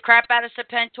beat the crap out of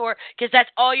Serpentor because that's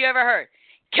all you ever heard.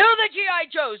 Kill the G.I.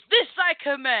 Joes. This I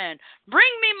command.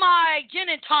 Bring me my gin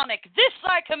and tonic. This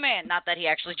I command. Not that he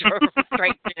actually drove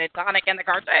straight gin and tonic in the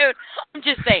cartoon. I'm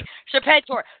just saying,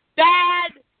 Serpentor,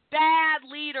 bad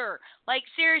leader. Like,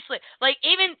 seriously. Like,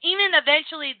 even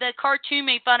eventually the cartoon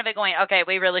made fun of it going, okay,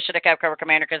 we really should have kept Cobra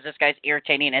Commander because this guy's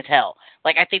irritating as hell.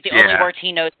 Like, I think the only words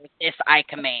he knows is this I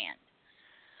command.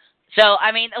 So,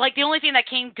 I mean, like, the only thing that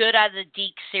came good out of the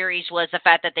Deke series was the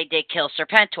fact that they did kill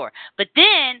Serpentor. But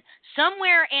then,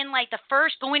 somewhere in, like, the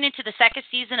first, going into the second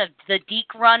season of the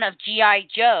Deke run of G.I.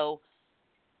 Joe,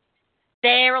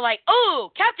 they were like,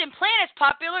 oh, Captain Planet's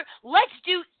popular. Let's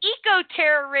do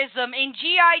eco-terrorism in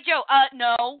G.I. Joe.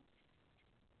 No.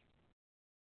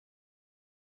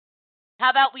 How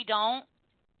about we don't?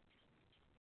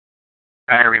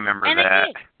 I remember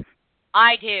that.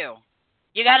 I do.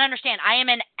 You got to understand,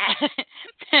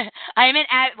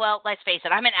 well, let's face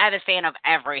it, I'm an avid fan of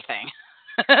everything.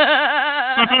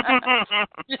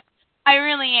 I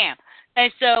really am.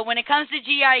 And so when it comes to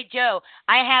G.I. Joe,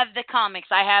 I have the comics,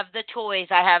 I have the toys,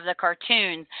 I have the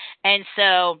cartoons. And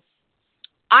so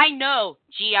I know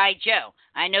G.I. Joe.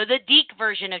 I know the Deke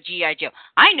version of G.I. Joe.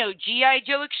 I know G.I.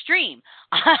 Joe Extreme.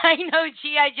 I know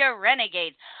G.I. Joe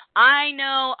Renegades. I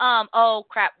know, oh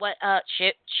crap, what,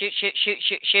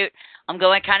 shoot. I'm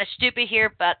going kind of stupid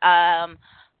here, but,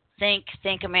 think,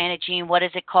 Amanda Jean, what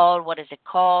is it called?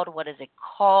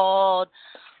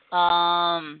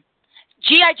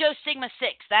 G.I. Joe Sigma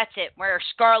 6, that's it, where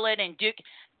Scarlet and Duke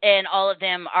and all of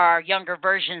them are younger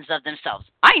versions of themselves.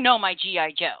 I know my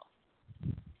G.I. Joe.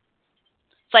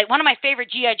 It's like one of my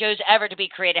favorite G.I. Joes ever to be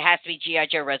created has to be G.I.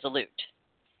 Joe Resolute.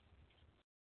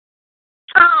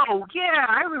 Oh, yeah,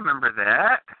 I remember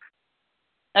that.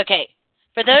 Okay,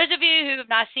 for those of you who have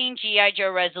not seen G.I.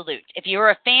 Joe Resolute, if you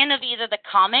are a fan of either the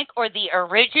comic or the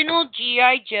original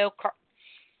G.I. Joe...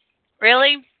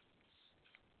 Really?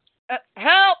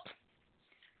 Help!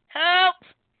 I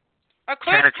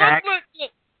can't talk like this.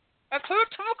 I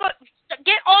can't talk like this.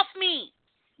 Get off me!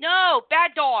 No,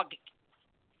 bad dog.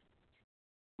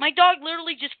 My dog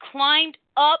literally just climbed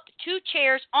up 2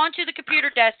 chairs onto the computer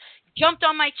desk, jumped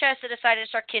on my chest, and decided to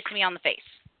start kissing me on the face.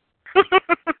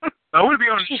 I want to be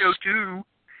on the show, too.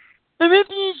 I'm at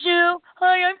the show.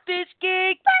 Hi, I'm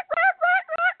Fiskig.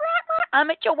 I'm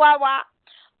a Chihuahua.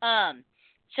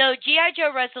 So G.I.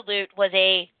 Joe Resolute was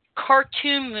a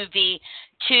cartoon movie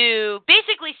to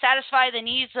basically satisfy the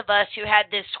needs of us who had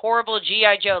this horrible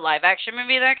G.I. Joe live-action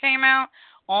movie that came out.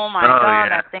 Oh, my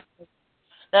God. Yeah.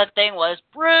 That thing was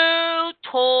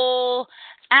brutal.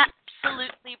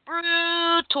 Absolutely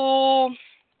brutal.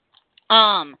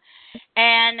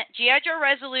 And G.I. Joe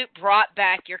Resolute brought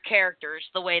back your characters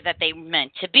the way that they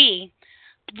meant to be,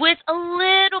 with a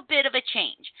little bit of a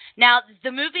change. Now,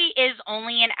 the movie is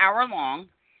only an hour long,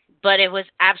 but it was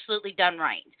absolutely done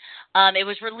right. It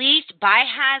was released by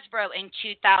Hasbro in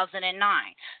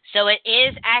 2009, so it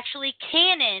is actually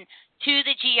canon to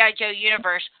the G.I. Joe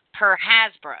universe per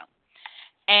Hasbro.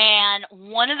 And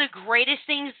one of the greatest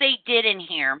things they did in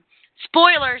here,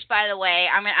 spoilers, by the way,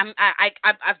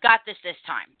 I've got this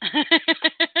time.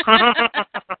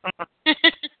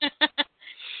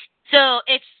 So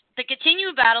it's the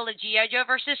continued battle of G.I. Joe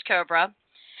versus Cobra,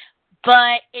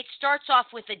 but it starts off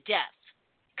with a death.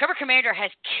 Cobra Commander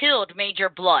has killed Major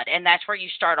Blood, and that's where you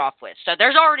start off with. So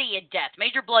there's already a death.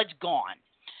 Major Blood's gone.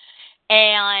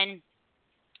 And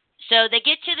so they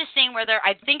get to this thing where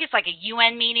I think it's like a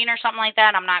UN meeting or something like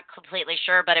that. I'm not completely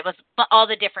sure, but it was all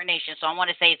the different nations. So I want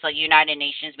to say it's a United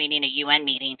Nations meeting, a UN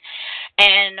meeting.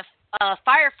 And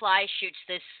Firefly shoots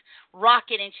this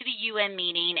rocket into the UN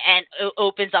meeting and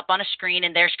opens up on a screen,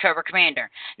 and there's Cobra Commander.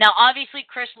 Now, obviously,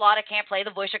 Chris Latta can't play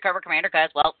the voice of Cobra Commander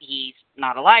because, well, he's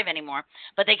not alive anymore.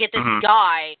 But they get this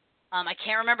guy. I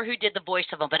can't remember who did the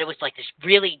voice of him, but it was like this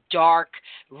really dark,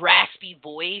 raspy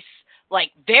voice.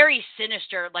 Like, very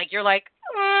sinister. Like, you're like,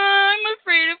 I'm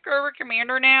afraid of Cobra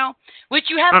Commander now. Which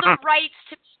you have the rights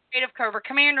to be afraid of Cobra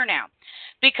Commander now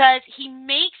because he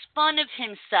makes fun of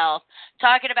himself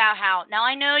talking about how, now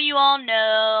I know you all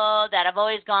know that I've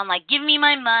always gone like, give me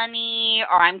my money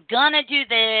or I'm going to do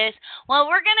this. Well,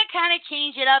 we're going to kind of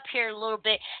change it up here a little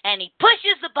bit. And he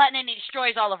pushes the button and he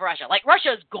destroys all of Russia. Like,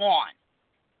 Russia's gone.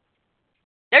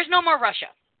 There's no more Russia.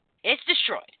 It's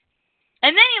destroyed.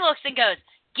 And then he looks and goes,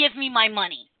 give me my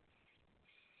money.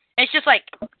 It's just like,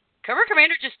 Cobra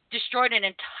Commander just destroyed an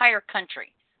entire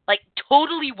country. Like,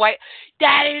 totally white.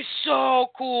 That is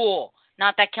so cool.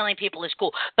 Not that killing people is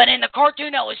cool, but in the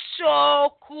cartoon, that was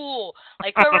so cool.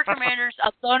 Like, Cobra Commander's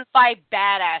a bona fide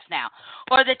badass now.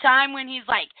 Or the time when he's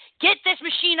like, get this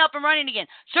machine up and running again.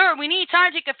 Sir, we need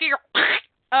time to configure.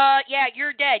 Yeah,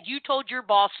 you're dead. You told your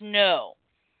boss no.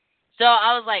 So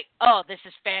I was like, oh, this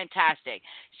is fantastic.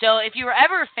 So if you were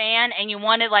ever a fan and you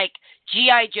wanted, like,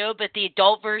 G.I. Joe, but the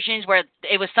adult versions where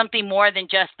it was something more than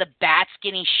just the bats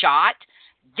getting shot,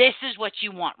 this is what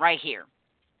you want right here.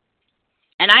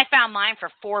 And I found mine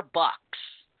for $4.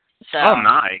 So. Oh,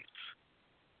 nice.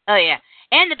 Oh, yeah.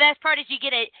 And the best part is you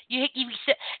get it.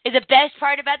 The best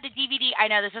part about the DVD, I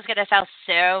know this is going to sound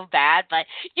so bad, but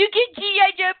you get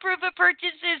G.I. Joe proof of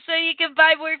purchases so you can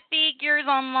buy more figures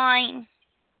online.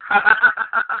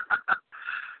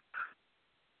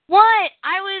 What?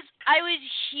 I was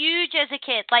huge as a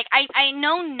kid. Like, I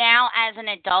know now as an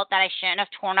adult that I shouldn't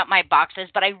have torn up my boxes,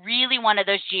 but I really wanted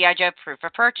those G.I. Joe proof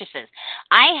of purchases.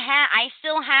 I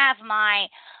still have my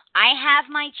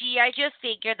G.I. Joe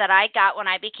figure that I got when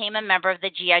I became a member of the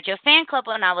G.I. Joe fan club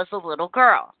when I was a little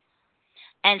girl.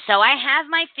 And so I have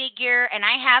my figure, and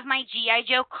I have my G.I.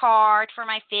 Joe card for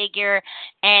my figure,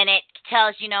 and it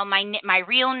tells, you know, my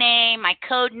real name, my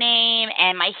code name,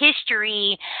 and my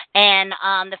history, and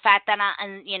the fact that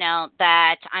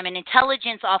that I'm an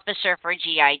intelligence officer for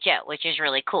G.I. Joe, which is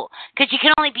really cool. Because you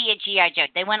can only be a G.I. Joe.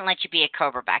 They wouldn't let you be a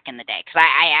Cobra back in the day. Because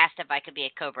I asked if I could be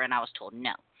a Cobra, and I was told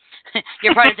no.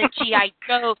 You're part of the G.I.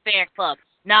 Joe fan club,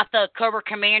 not the Cobra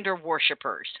Commander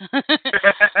worshippers.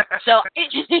 So,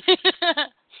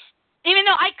 even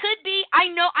though I could be, I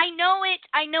know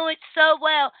it so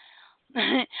well.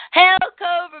 Hail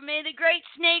Cobra, may the great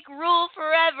snake rule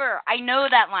forever. I know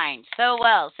that line so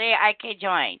well. See, I could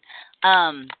join.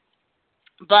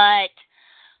 But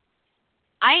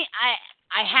I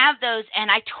have those, and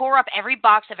I tore up every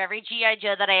box of every G.I.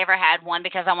 Joe that I ever had. One,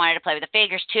 because I wanted to play with the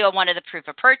figures. Two, I wanted the proof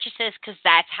of purchases, because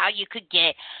that's how you could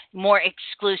get more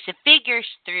exclusive figures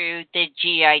through the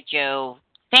G.I. Joe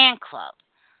fan club.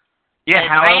 Yeah,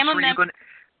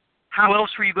 how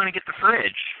else were you going to get the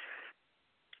fridge?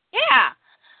 Yeah.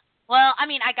 Well, I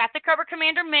mean, I got the Cobra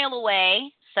Commander mail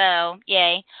away, so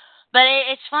yay. But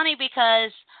it's funny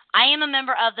because I am a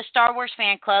member of the Star Wars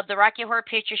fan club, the Rocky Horror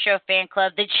Picture Show fan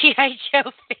club, the G.I.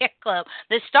 Joe fan club,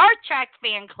 the Star Trek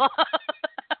fan club.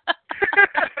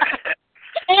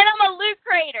 And I'm a loot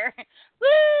crater. Woo!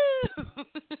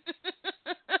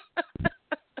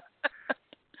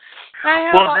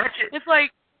 It's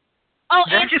like, oh,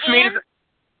 that just means,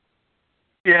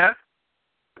 yeah.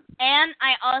 And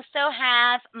I also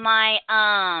have my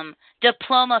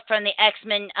diploma from the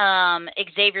X-Men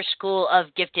Xavier School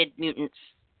of Gifted Mutants.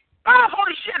 Oh,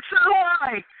 holy shit, so do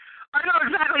I! I know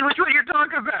exactly which one you're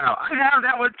talking about. I have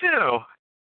that one too.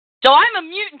 So I'm a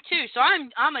mutant too. So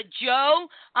I'm a Joe.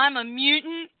 I'm a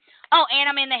mutant. Oh, and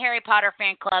I'm in the Harry Potter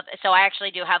fan club. So I actually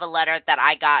do have a letter that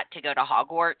I got to go to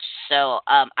Hogwarts. So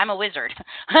I'm a wizard.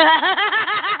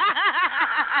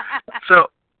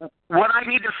 So what I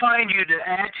need to find you to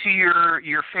add to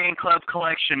your fan club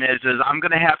collection is I'm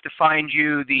going to have to find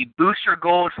you the Booster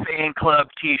Gold fan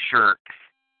club T-shirt.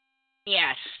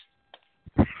 Yes.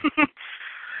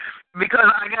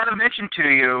 Because I got to mention to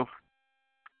you,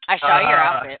 I saw your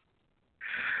outfit.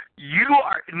 You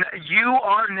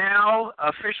are now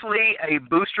officially a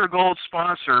Booster Gold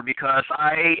sponsor because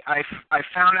I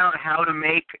found out how to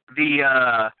make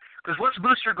the because what's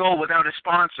Booster Gold without its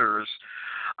sponsors?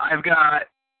 I've got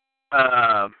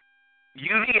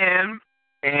UVN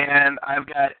and I've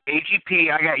got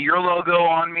AGP. I got your logo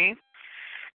on me,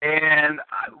 and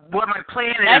what my plan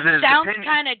is that sounds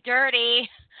kind of dirty.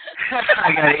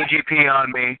 I got AGP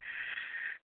on me.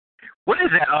 What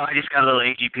is that? Oh, I just got a little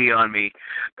AGP on me.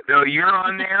 So you're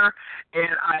on there, and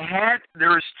there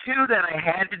was two that I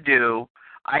had to do.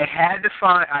 I had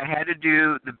to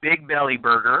do the Big Belly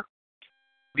Burger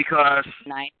because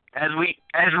nice. As we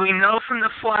know from the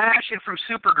Flash and from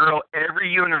Supergirl,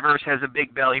 every universe has a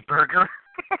Big Belly Burger.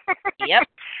 Yep.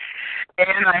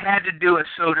 And I had to do a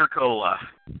soda cola.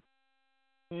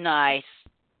 Nice.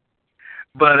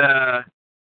 But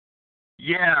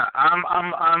yeah,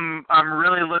 I'm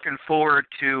really looking forward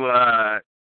to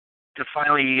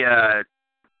finally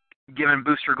given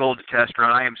Booster Gold a test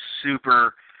run. I am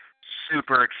super,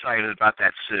 super excited about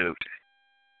that suit.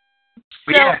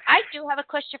 But So yeah. I do have a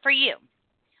question for you.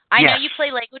 I know you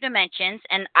play Lego Dimensions,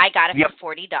 and I got it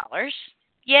for $40.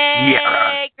 Yay!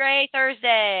 Yeah. Great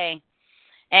Thursday.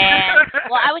 And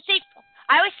well, I would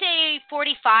say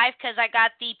 45 because I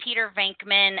got the Peter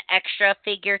Venkman extra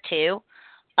figure too,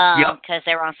 because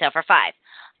they were on sale for $5.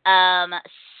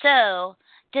 So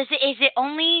is it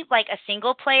only like a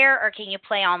single player, or can you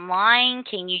play online?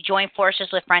 Can you join forces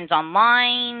with friends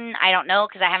online? I don't know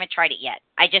because I haven't tried it yet.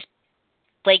 I just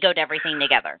Legoed everything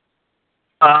together.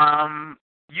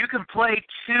 You can play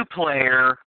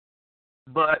 2-player,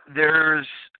 but there's,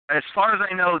 as far as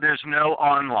I know, there's no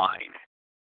online.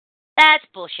 That's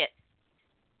bullshit.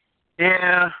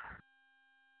 Yeah.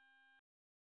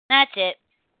 That's it.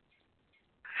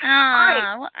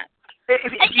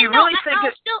 If you really think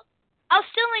I'll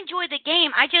still enjoy the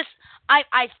game.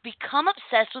 I've become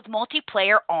obsessed with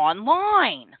multiplayer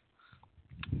online.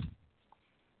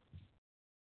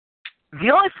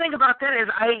 The only thing about that is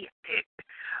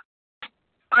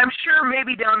I'm sure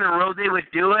maybe down the road they would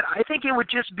do it. I think it would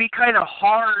just be kind of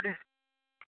hard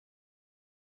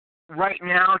right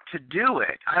now to do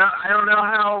it. I don't know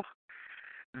how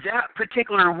that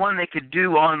particular one they could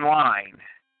do online.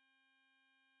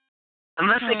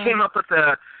 Unless they came up with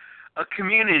a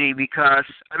community, because,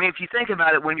 I mean, if you think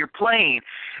about it, when you're playing,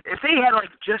 if they had, like,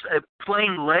 just a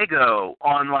plain Lego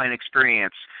online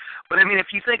experience, but, I mean, if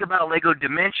you think about Lego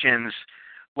Dimensions,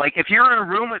 like, if you're in a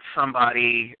room with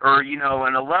somebody, or, you know,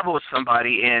 in a level with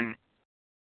somebody, and,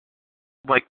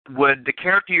 like, would the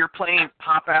character you're playing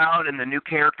pop out and the new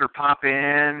character pop in,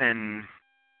 and...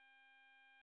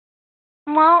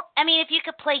 Well, I mean, if you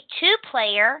could play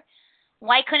 2-player,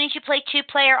 why couldn't you play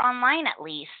 2-player online at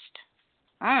least?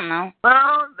 I don't know.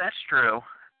 Well, that's true.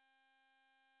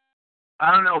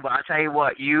 I don't know, but I'll tell you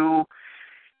what, you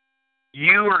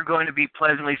are going to be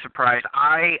pleasantly surprised.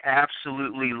 I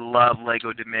absolutely love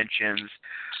Lego Dimensions.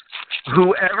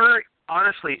 Whoever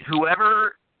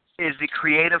is the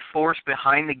creative force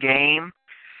behind the game,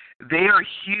 they are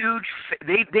huge.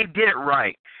 They did it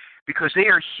right, because they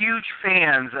are huge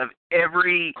fans of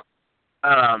every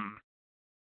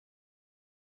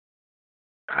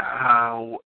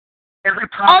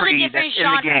property that's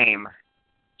in the game.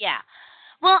 Yeah.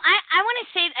 Well, I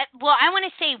want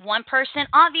to say one person.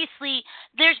 Obviously,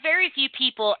 there's very few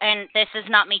people, and this is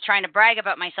not me trying to brag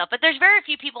about myself, but there's very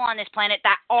few people on this planet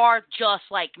that are just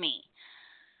like me.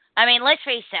 I mean, let's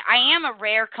face it, I am a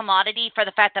rare commodity for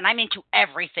the fact that I'm into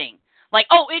everything. Like,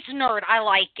 oh, it's nerd, I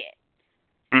like it.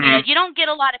 Mm-hmm. You know, you don't get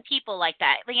a lot of people like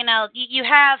that. You know, you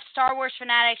have Star Wars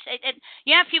fanatics.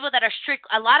 You have people that are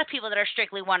a lot of people that are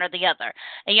strictly one or the other.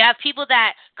 And you have people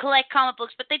that collect comic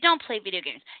books, but they don't play video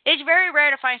games. It's very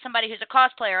rare to find somebody who's a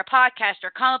cosplayer, a podcaster,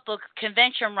 comic book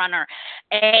convention runner,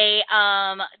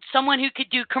 someone who could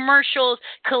do commercials,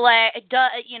 collects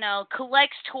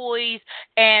toys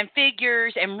and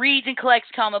figures and reads and collects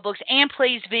comic books and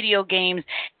plays video games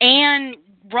and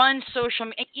runs social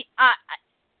media.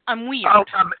 I'm weird. Oh,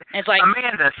 it's like,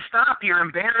 Amanda, stop! You're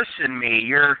embarrassing me.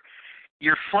 You're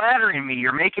flattering me.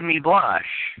 You're making me blush.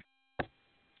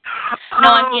 No,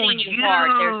 I'm getting you hard.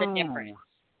 There's a difference.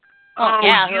 Oh,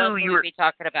 yeah, who else would we be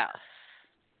talking about?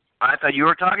 I thought you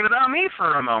were talking about me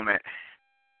for a moment.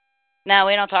 No,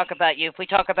 we don't talk about you. If we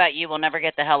talk about you, we'll never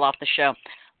get the hell off the show.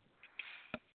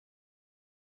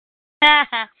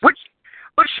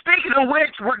 But speaking of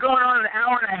which, we're going on an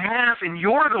hour and a half, and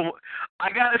I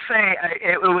gotta say,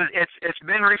 it's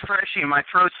been refreshing. My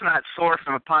throat's not sore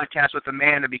from a podcast with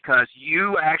Amanda, because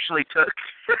you actually took.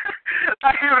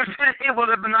 I haven't been able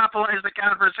to monopolize the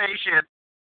conversation.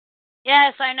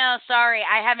 Yes, I know. Sorry,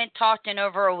 I haven't talked in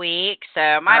over a week,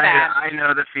 so my bad. I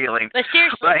know the feeling. But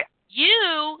seriously.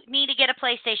 You need to get a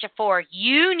PlayStation 4.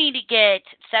 You need to get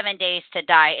 7 Days to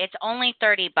Die. It's only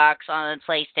 $30 on the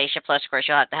PlayStation Plus. Of course,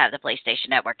 you'll have to have the PlayStation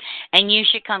Network. And you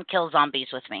should come kill zombies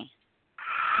with me.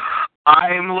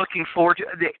 I'm looking forward to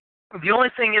it. The only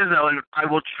thing is, though, and I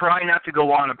will try not to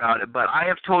go on about it, but I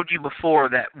have told you before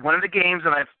that one of the games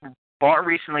that I've bought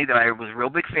recently that I was a real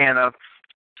big fan of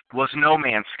was No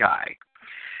Man's Sky.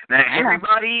 Now,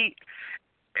 everybody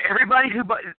who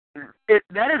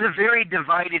that is a very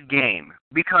divided game,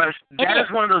 because that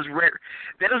is one of those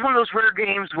rare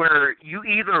games where you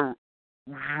either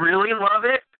really love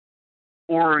it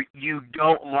or you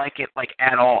don't like it, like,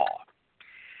 at all.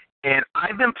 And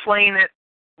I've been playing it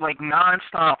like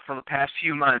nonstop for the past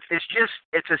few months. It's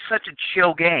such a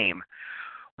chill game.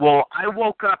 Well, I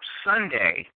woke up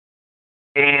Sunday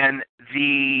and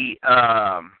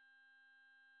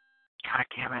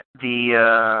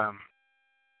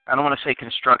I don't want to say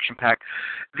construction pack,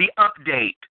 the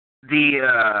update,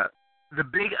 the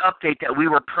big update that we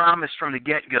were promised from the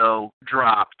get-go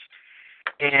dropped,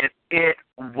 and it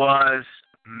was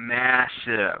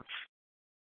massive.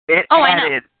 It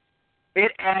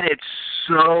added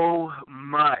so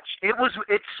much.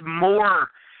 It's more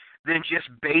than just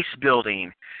base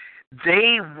building.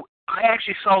 I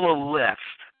actually saw a list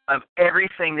of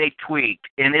everything they tweaked,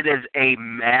 and it is a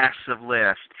massive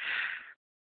list.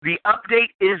 The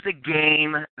update is the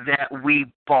game that we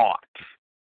bought,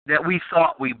 that we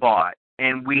thought we bought,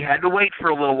 and we had to wait for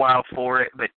a little while for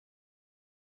it, but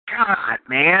God,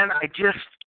 man,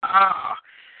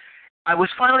 I was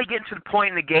finally getting to the point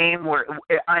in the game where,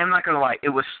 I'm not going to lie, it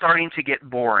was starting to get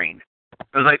boring.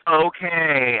 I was like,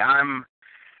 okay, I'm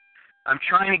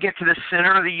trying to get to the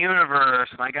center of the universe,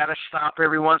 and I got to stop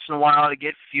every once in a while to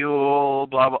get fuel,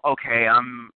 blah, blah. Okay,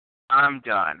 I'm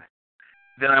done.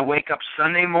 Then I wake up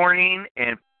Sunday morning,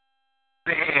 and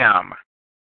bam,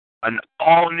 an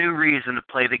all-new reason to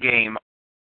play the game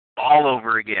all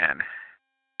over again.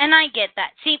 And I get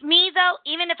that. See, me, though,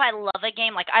 even if I love a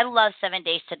game, like I love 7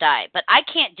 Days to Die, but I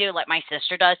can't do like my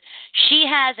sister does. She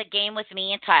has a game with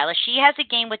me and Tyler. She has a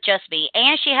game with just me,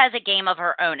 and she has a game of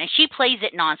her own, and she plays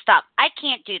it nonstop. I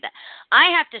can't do that. I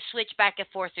have to switch back and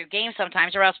forth through games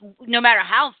sometimes, or else no matter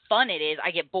how fun it is, I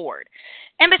get bored.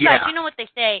 And besides, You know what they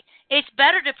say, it's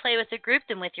better to play with a group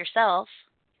than with yourself.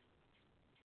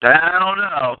 I don't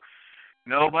know.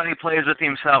 Nobody plays with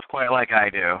himself quite like I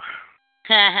do.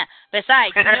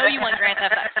 Besides, you want Grand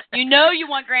Theft Auto. You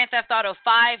want Grand Theft Auto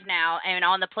 5 now, and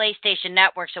on the PlayStation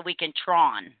Network, so we can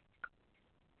Tron.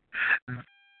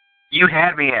 You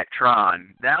had me at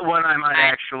Tron. That one I might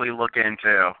actually look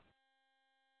into.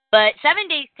 But 7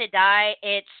 Days to Die,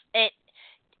 it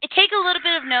take a little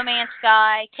bit of No Man's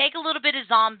Sky, take a little bit of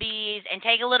zombies, and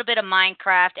take a little bit of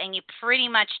Minecraft, and you pretty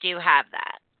much do have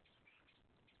that.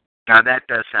 Now that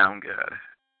does sound good.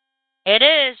 It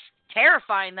is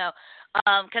terrifying though.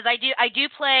 Because I do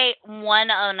play one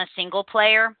on a single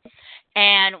player,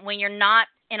 and when you're not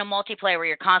in a multiplayer where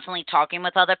you're constantly talking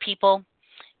with other people,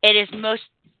 it is most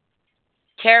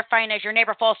terrifying as your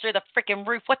neighbor falls through the freaking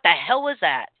roof. What the hell was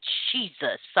that?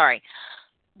 Jesus, sorry.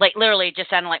 Like literally, it just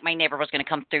sounded like my neighbor was going to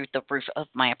come through the roof of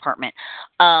my apartment.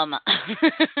 The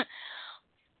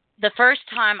first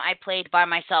time I played by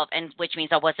myself, and which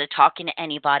means I wasn't talking to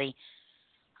anybody,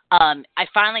 I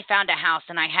finally found a house,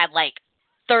 and I had like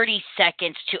 30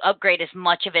 seconds to upgrade as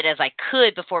much of it as I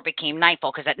could before it became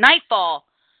nightfall. Because at nightfall,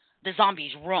 the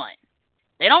zombies run.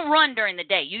 They don't run during the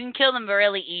day. You can kill them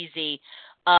really easy.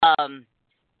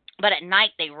 But at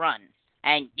night, they run.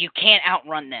 And you can't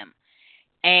outrun them.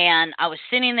 And I was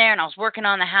sitting there, and I was working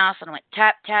on the house, and I went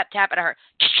tap, tap, tap, and I heard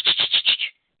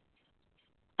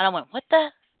and I went, what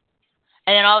the?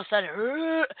 And then all of a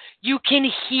sudden, you can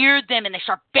hear them, and they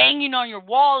start banging on your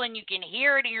wall, and you can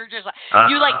hear it, and you're just like,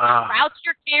 you like crouch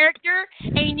your character,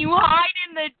 and you hide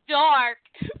in the dark,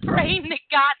 praying to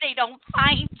God they don't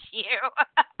find you.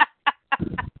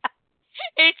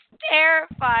 It's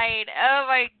terrifying. Oh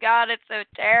my God, it's so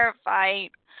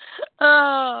terrifying.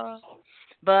 Oh.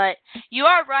 But you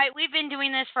are right. We've been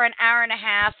doing this for an hour and a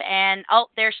half, and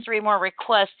there's 3 more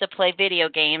requests to play video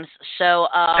games. So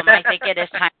I think it is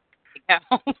time.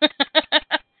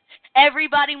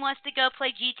 Everybody wants to go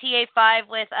play GTA 5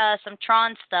 with some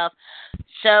Tron stuff.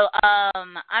 So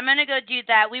I'm going to go do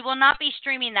that. We will not be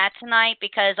streaming that tonight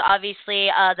because obviously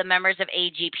the members of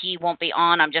AGP won't be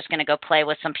on. I'm just going to go play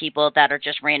with some people that are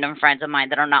just random friends of mine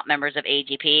that are not members of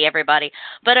AGP, everybody.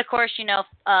 But of course,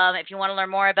 if you want to learn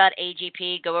more about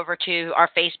AGP, go over to our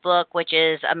Facebook, which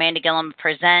is Amanda Gilliam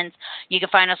Presents. You can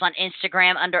find us on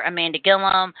Instagram under Amanda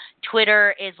Gilliam.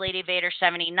 Twitter is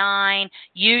LadyVader79.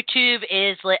 YouTube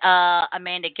is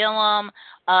Amanda Gilliam.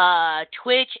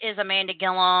 Twitch is Amanda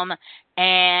Gilliam.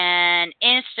 And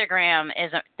Instagram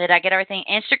is, did I get everything?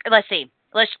 Let's see.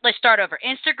 Let's start over.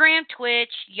 Instagram,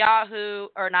 Twitch, Yahoo,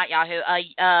 or not Yahoo,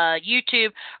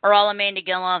 YouTube are all Amanda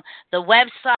Gilliam. The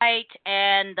website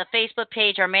and the Facebook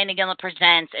page are Amanda Gilliam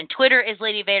Presents. And Twitter is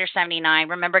LadyVader79.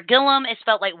 Remember, Gilliam is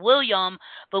spelled like William,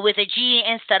 but with a G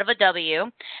instead of a W.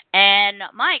 And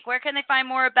Mike, where can they find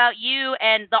more about you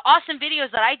and the awesome videos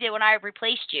that I did when I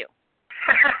replaced you?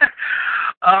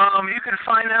 You can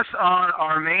find us on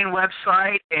our main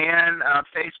website and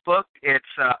Facebook. It's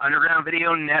Underground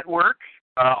Video Network,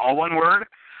 all one word.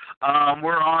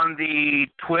 We're on the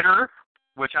Twitter,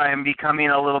 which I am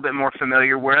becoming a little bit more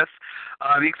familiar with.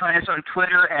 You can find us on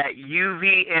Twitter at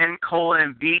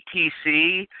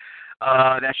UVN:BTC.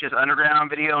 That's just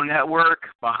Underground Video Network,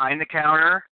 behind the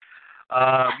counter.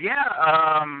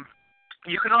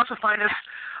 You can also find us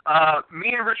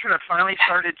Me and Richard have finally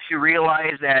started to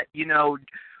realize that,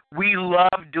 we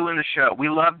love doing the show. We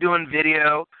love doing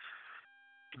video.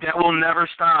 That will never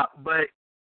stop. But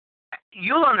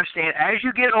you'll understand, as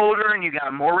you get older and you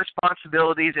got more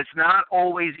responsibilities, it's not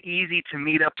always easy to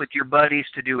meet up with your buddies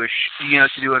to do a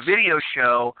video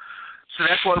show. So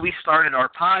that's why we started our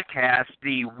podcast,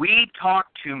 the We Talk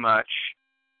Too Much,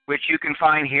 which you can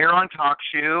find here on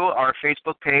TalkShoe. Our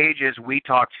Facebook page is We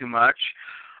Talk Too Much.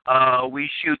 We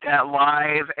shoot that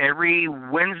live every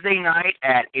Wednesday night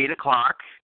at 8:00.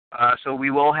 So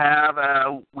we will have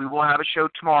a show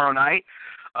tomorrow night.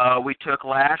 We took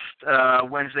last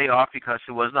Wednesday off because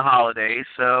it was the holidays.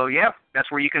 So yeah,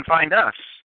 that's where you can find us.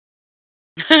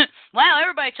 Wow,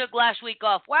 everybody took last week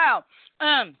off. Wow.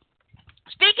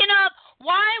 Speaking of,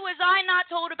 why was I not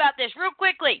told about this? Real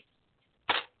quickly.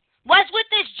 What's with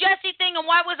this Jesse thing, and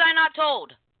why was I not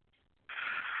told?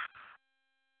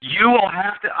 You will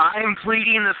have to. I am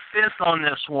pleading the fifth on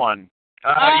this one.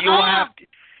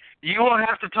 You will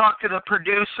have to talk to the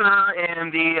producer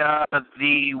and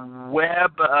the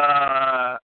web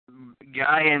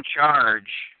guy in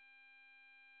charge.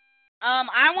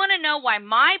 I want to know why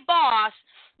my boss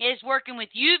is working with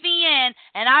UVN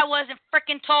and I wasn't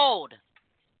freaking told.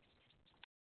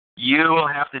 You will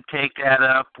have to take that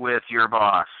up with your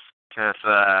boss, because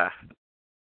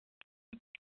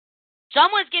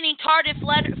someone's getting tarred and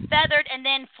feathered and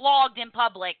then flogged in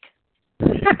public.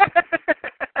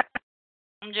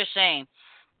 I'm just saying.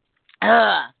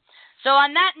 So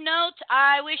on that note,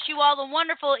 I wish you all a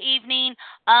wonderful evening.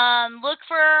 Look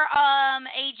for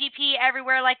AGP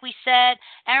everywhere, like we said.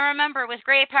 And remember, with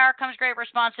great power comes great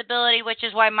responsibility, which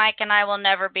is why Mike and I will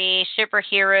never be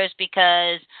superheroes,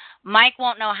 because Mike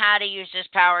won't know how to use his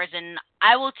powers, and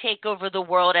I will take over the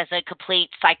world as a complete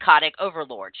psychotic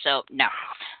overlord. So, no.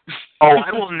 Oh,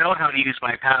 I will know how to use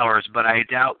my powers, but I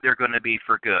doubt they're going to be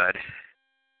for good.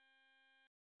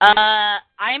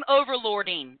 I'm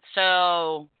overlording,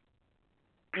 so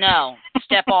no,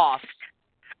 step off.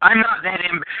 I'm not that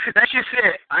that's just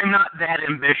it. I'm not that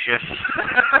ambitious.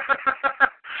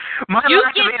 My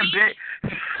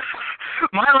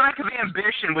lack of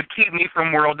ambition would keep me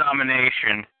from world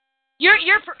domination. You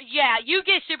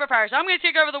get superpowers. I'm going to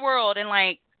take over the world, and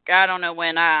I don't know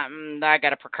when. I got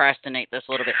to procrastinate this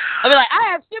a little bit. I'll be like,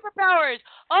 I have superpowers.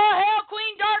 Oh, hail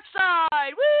Queen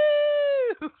Darkseid!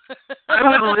 Woo! I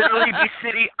would literally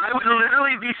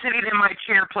be sitting in my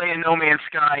chair playing No Man's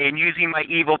Sky and using my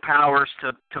evil powers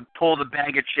to pull the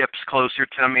bag of chips closer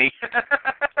to me.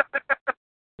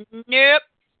 Nope.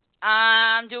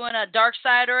 I'm doing a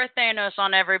Darkseid or a Thanos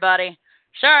on everybody.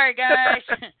 Sorry, guys.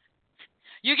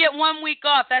 You get 1 week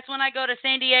off. That's when I go to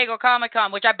San Diego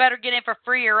Comic-Con, which I better get in for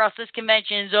free or else this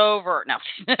convention's over. No.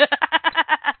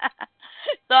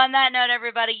 So on that note,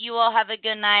 everybody, you all have a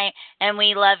good night, and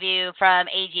we love you from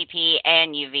AGP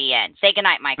and UVN. Say good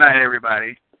night, Michael. Good night,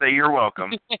 everybody. Say you're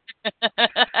welcome.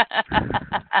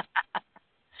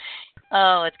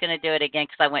 Oh, it's going to do it again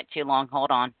because I went too long.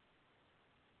 Hold on.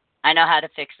 I know how to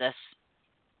fix this.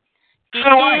 This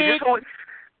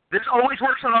always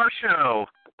works on our show.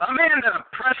 Amanda,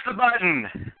 press the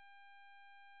button.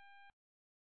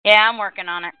 Yeah, I'm working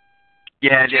on it.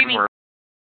 Yeah, it didn't work.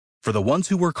 For the ones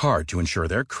who work hard to ensure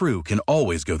their crew can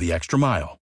always go the extra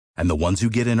mile, and the ones who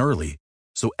get in early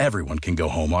so everyone can go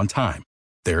home on time,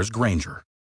 there's Grainger,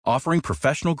 offering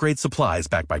professional-grade supplies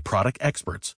backed by product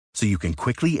experts so you can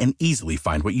quickly and easily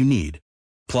find what you need.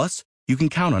 Plus, you can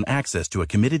count on access to a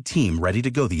committed team ready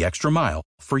to go the extra mile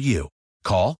for you.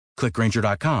 Call, click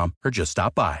Grainger.com, or just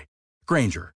stop by.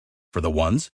 Grainger, for the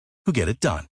ones who get it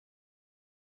done.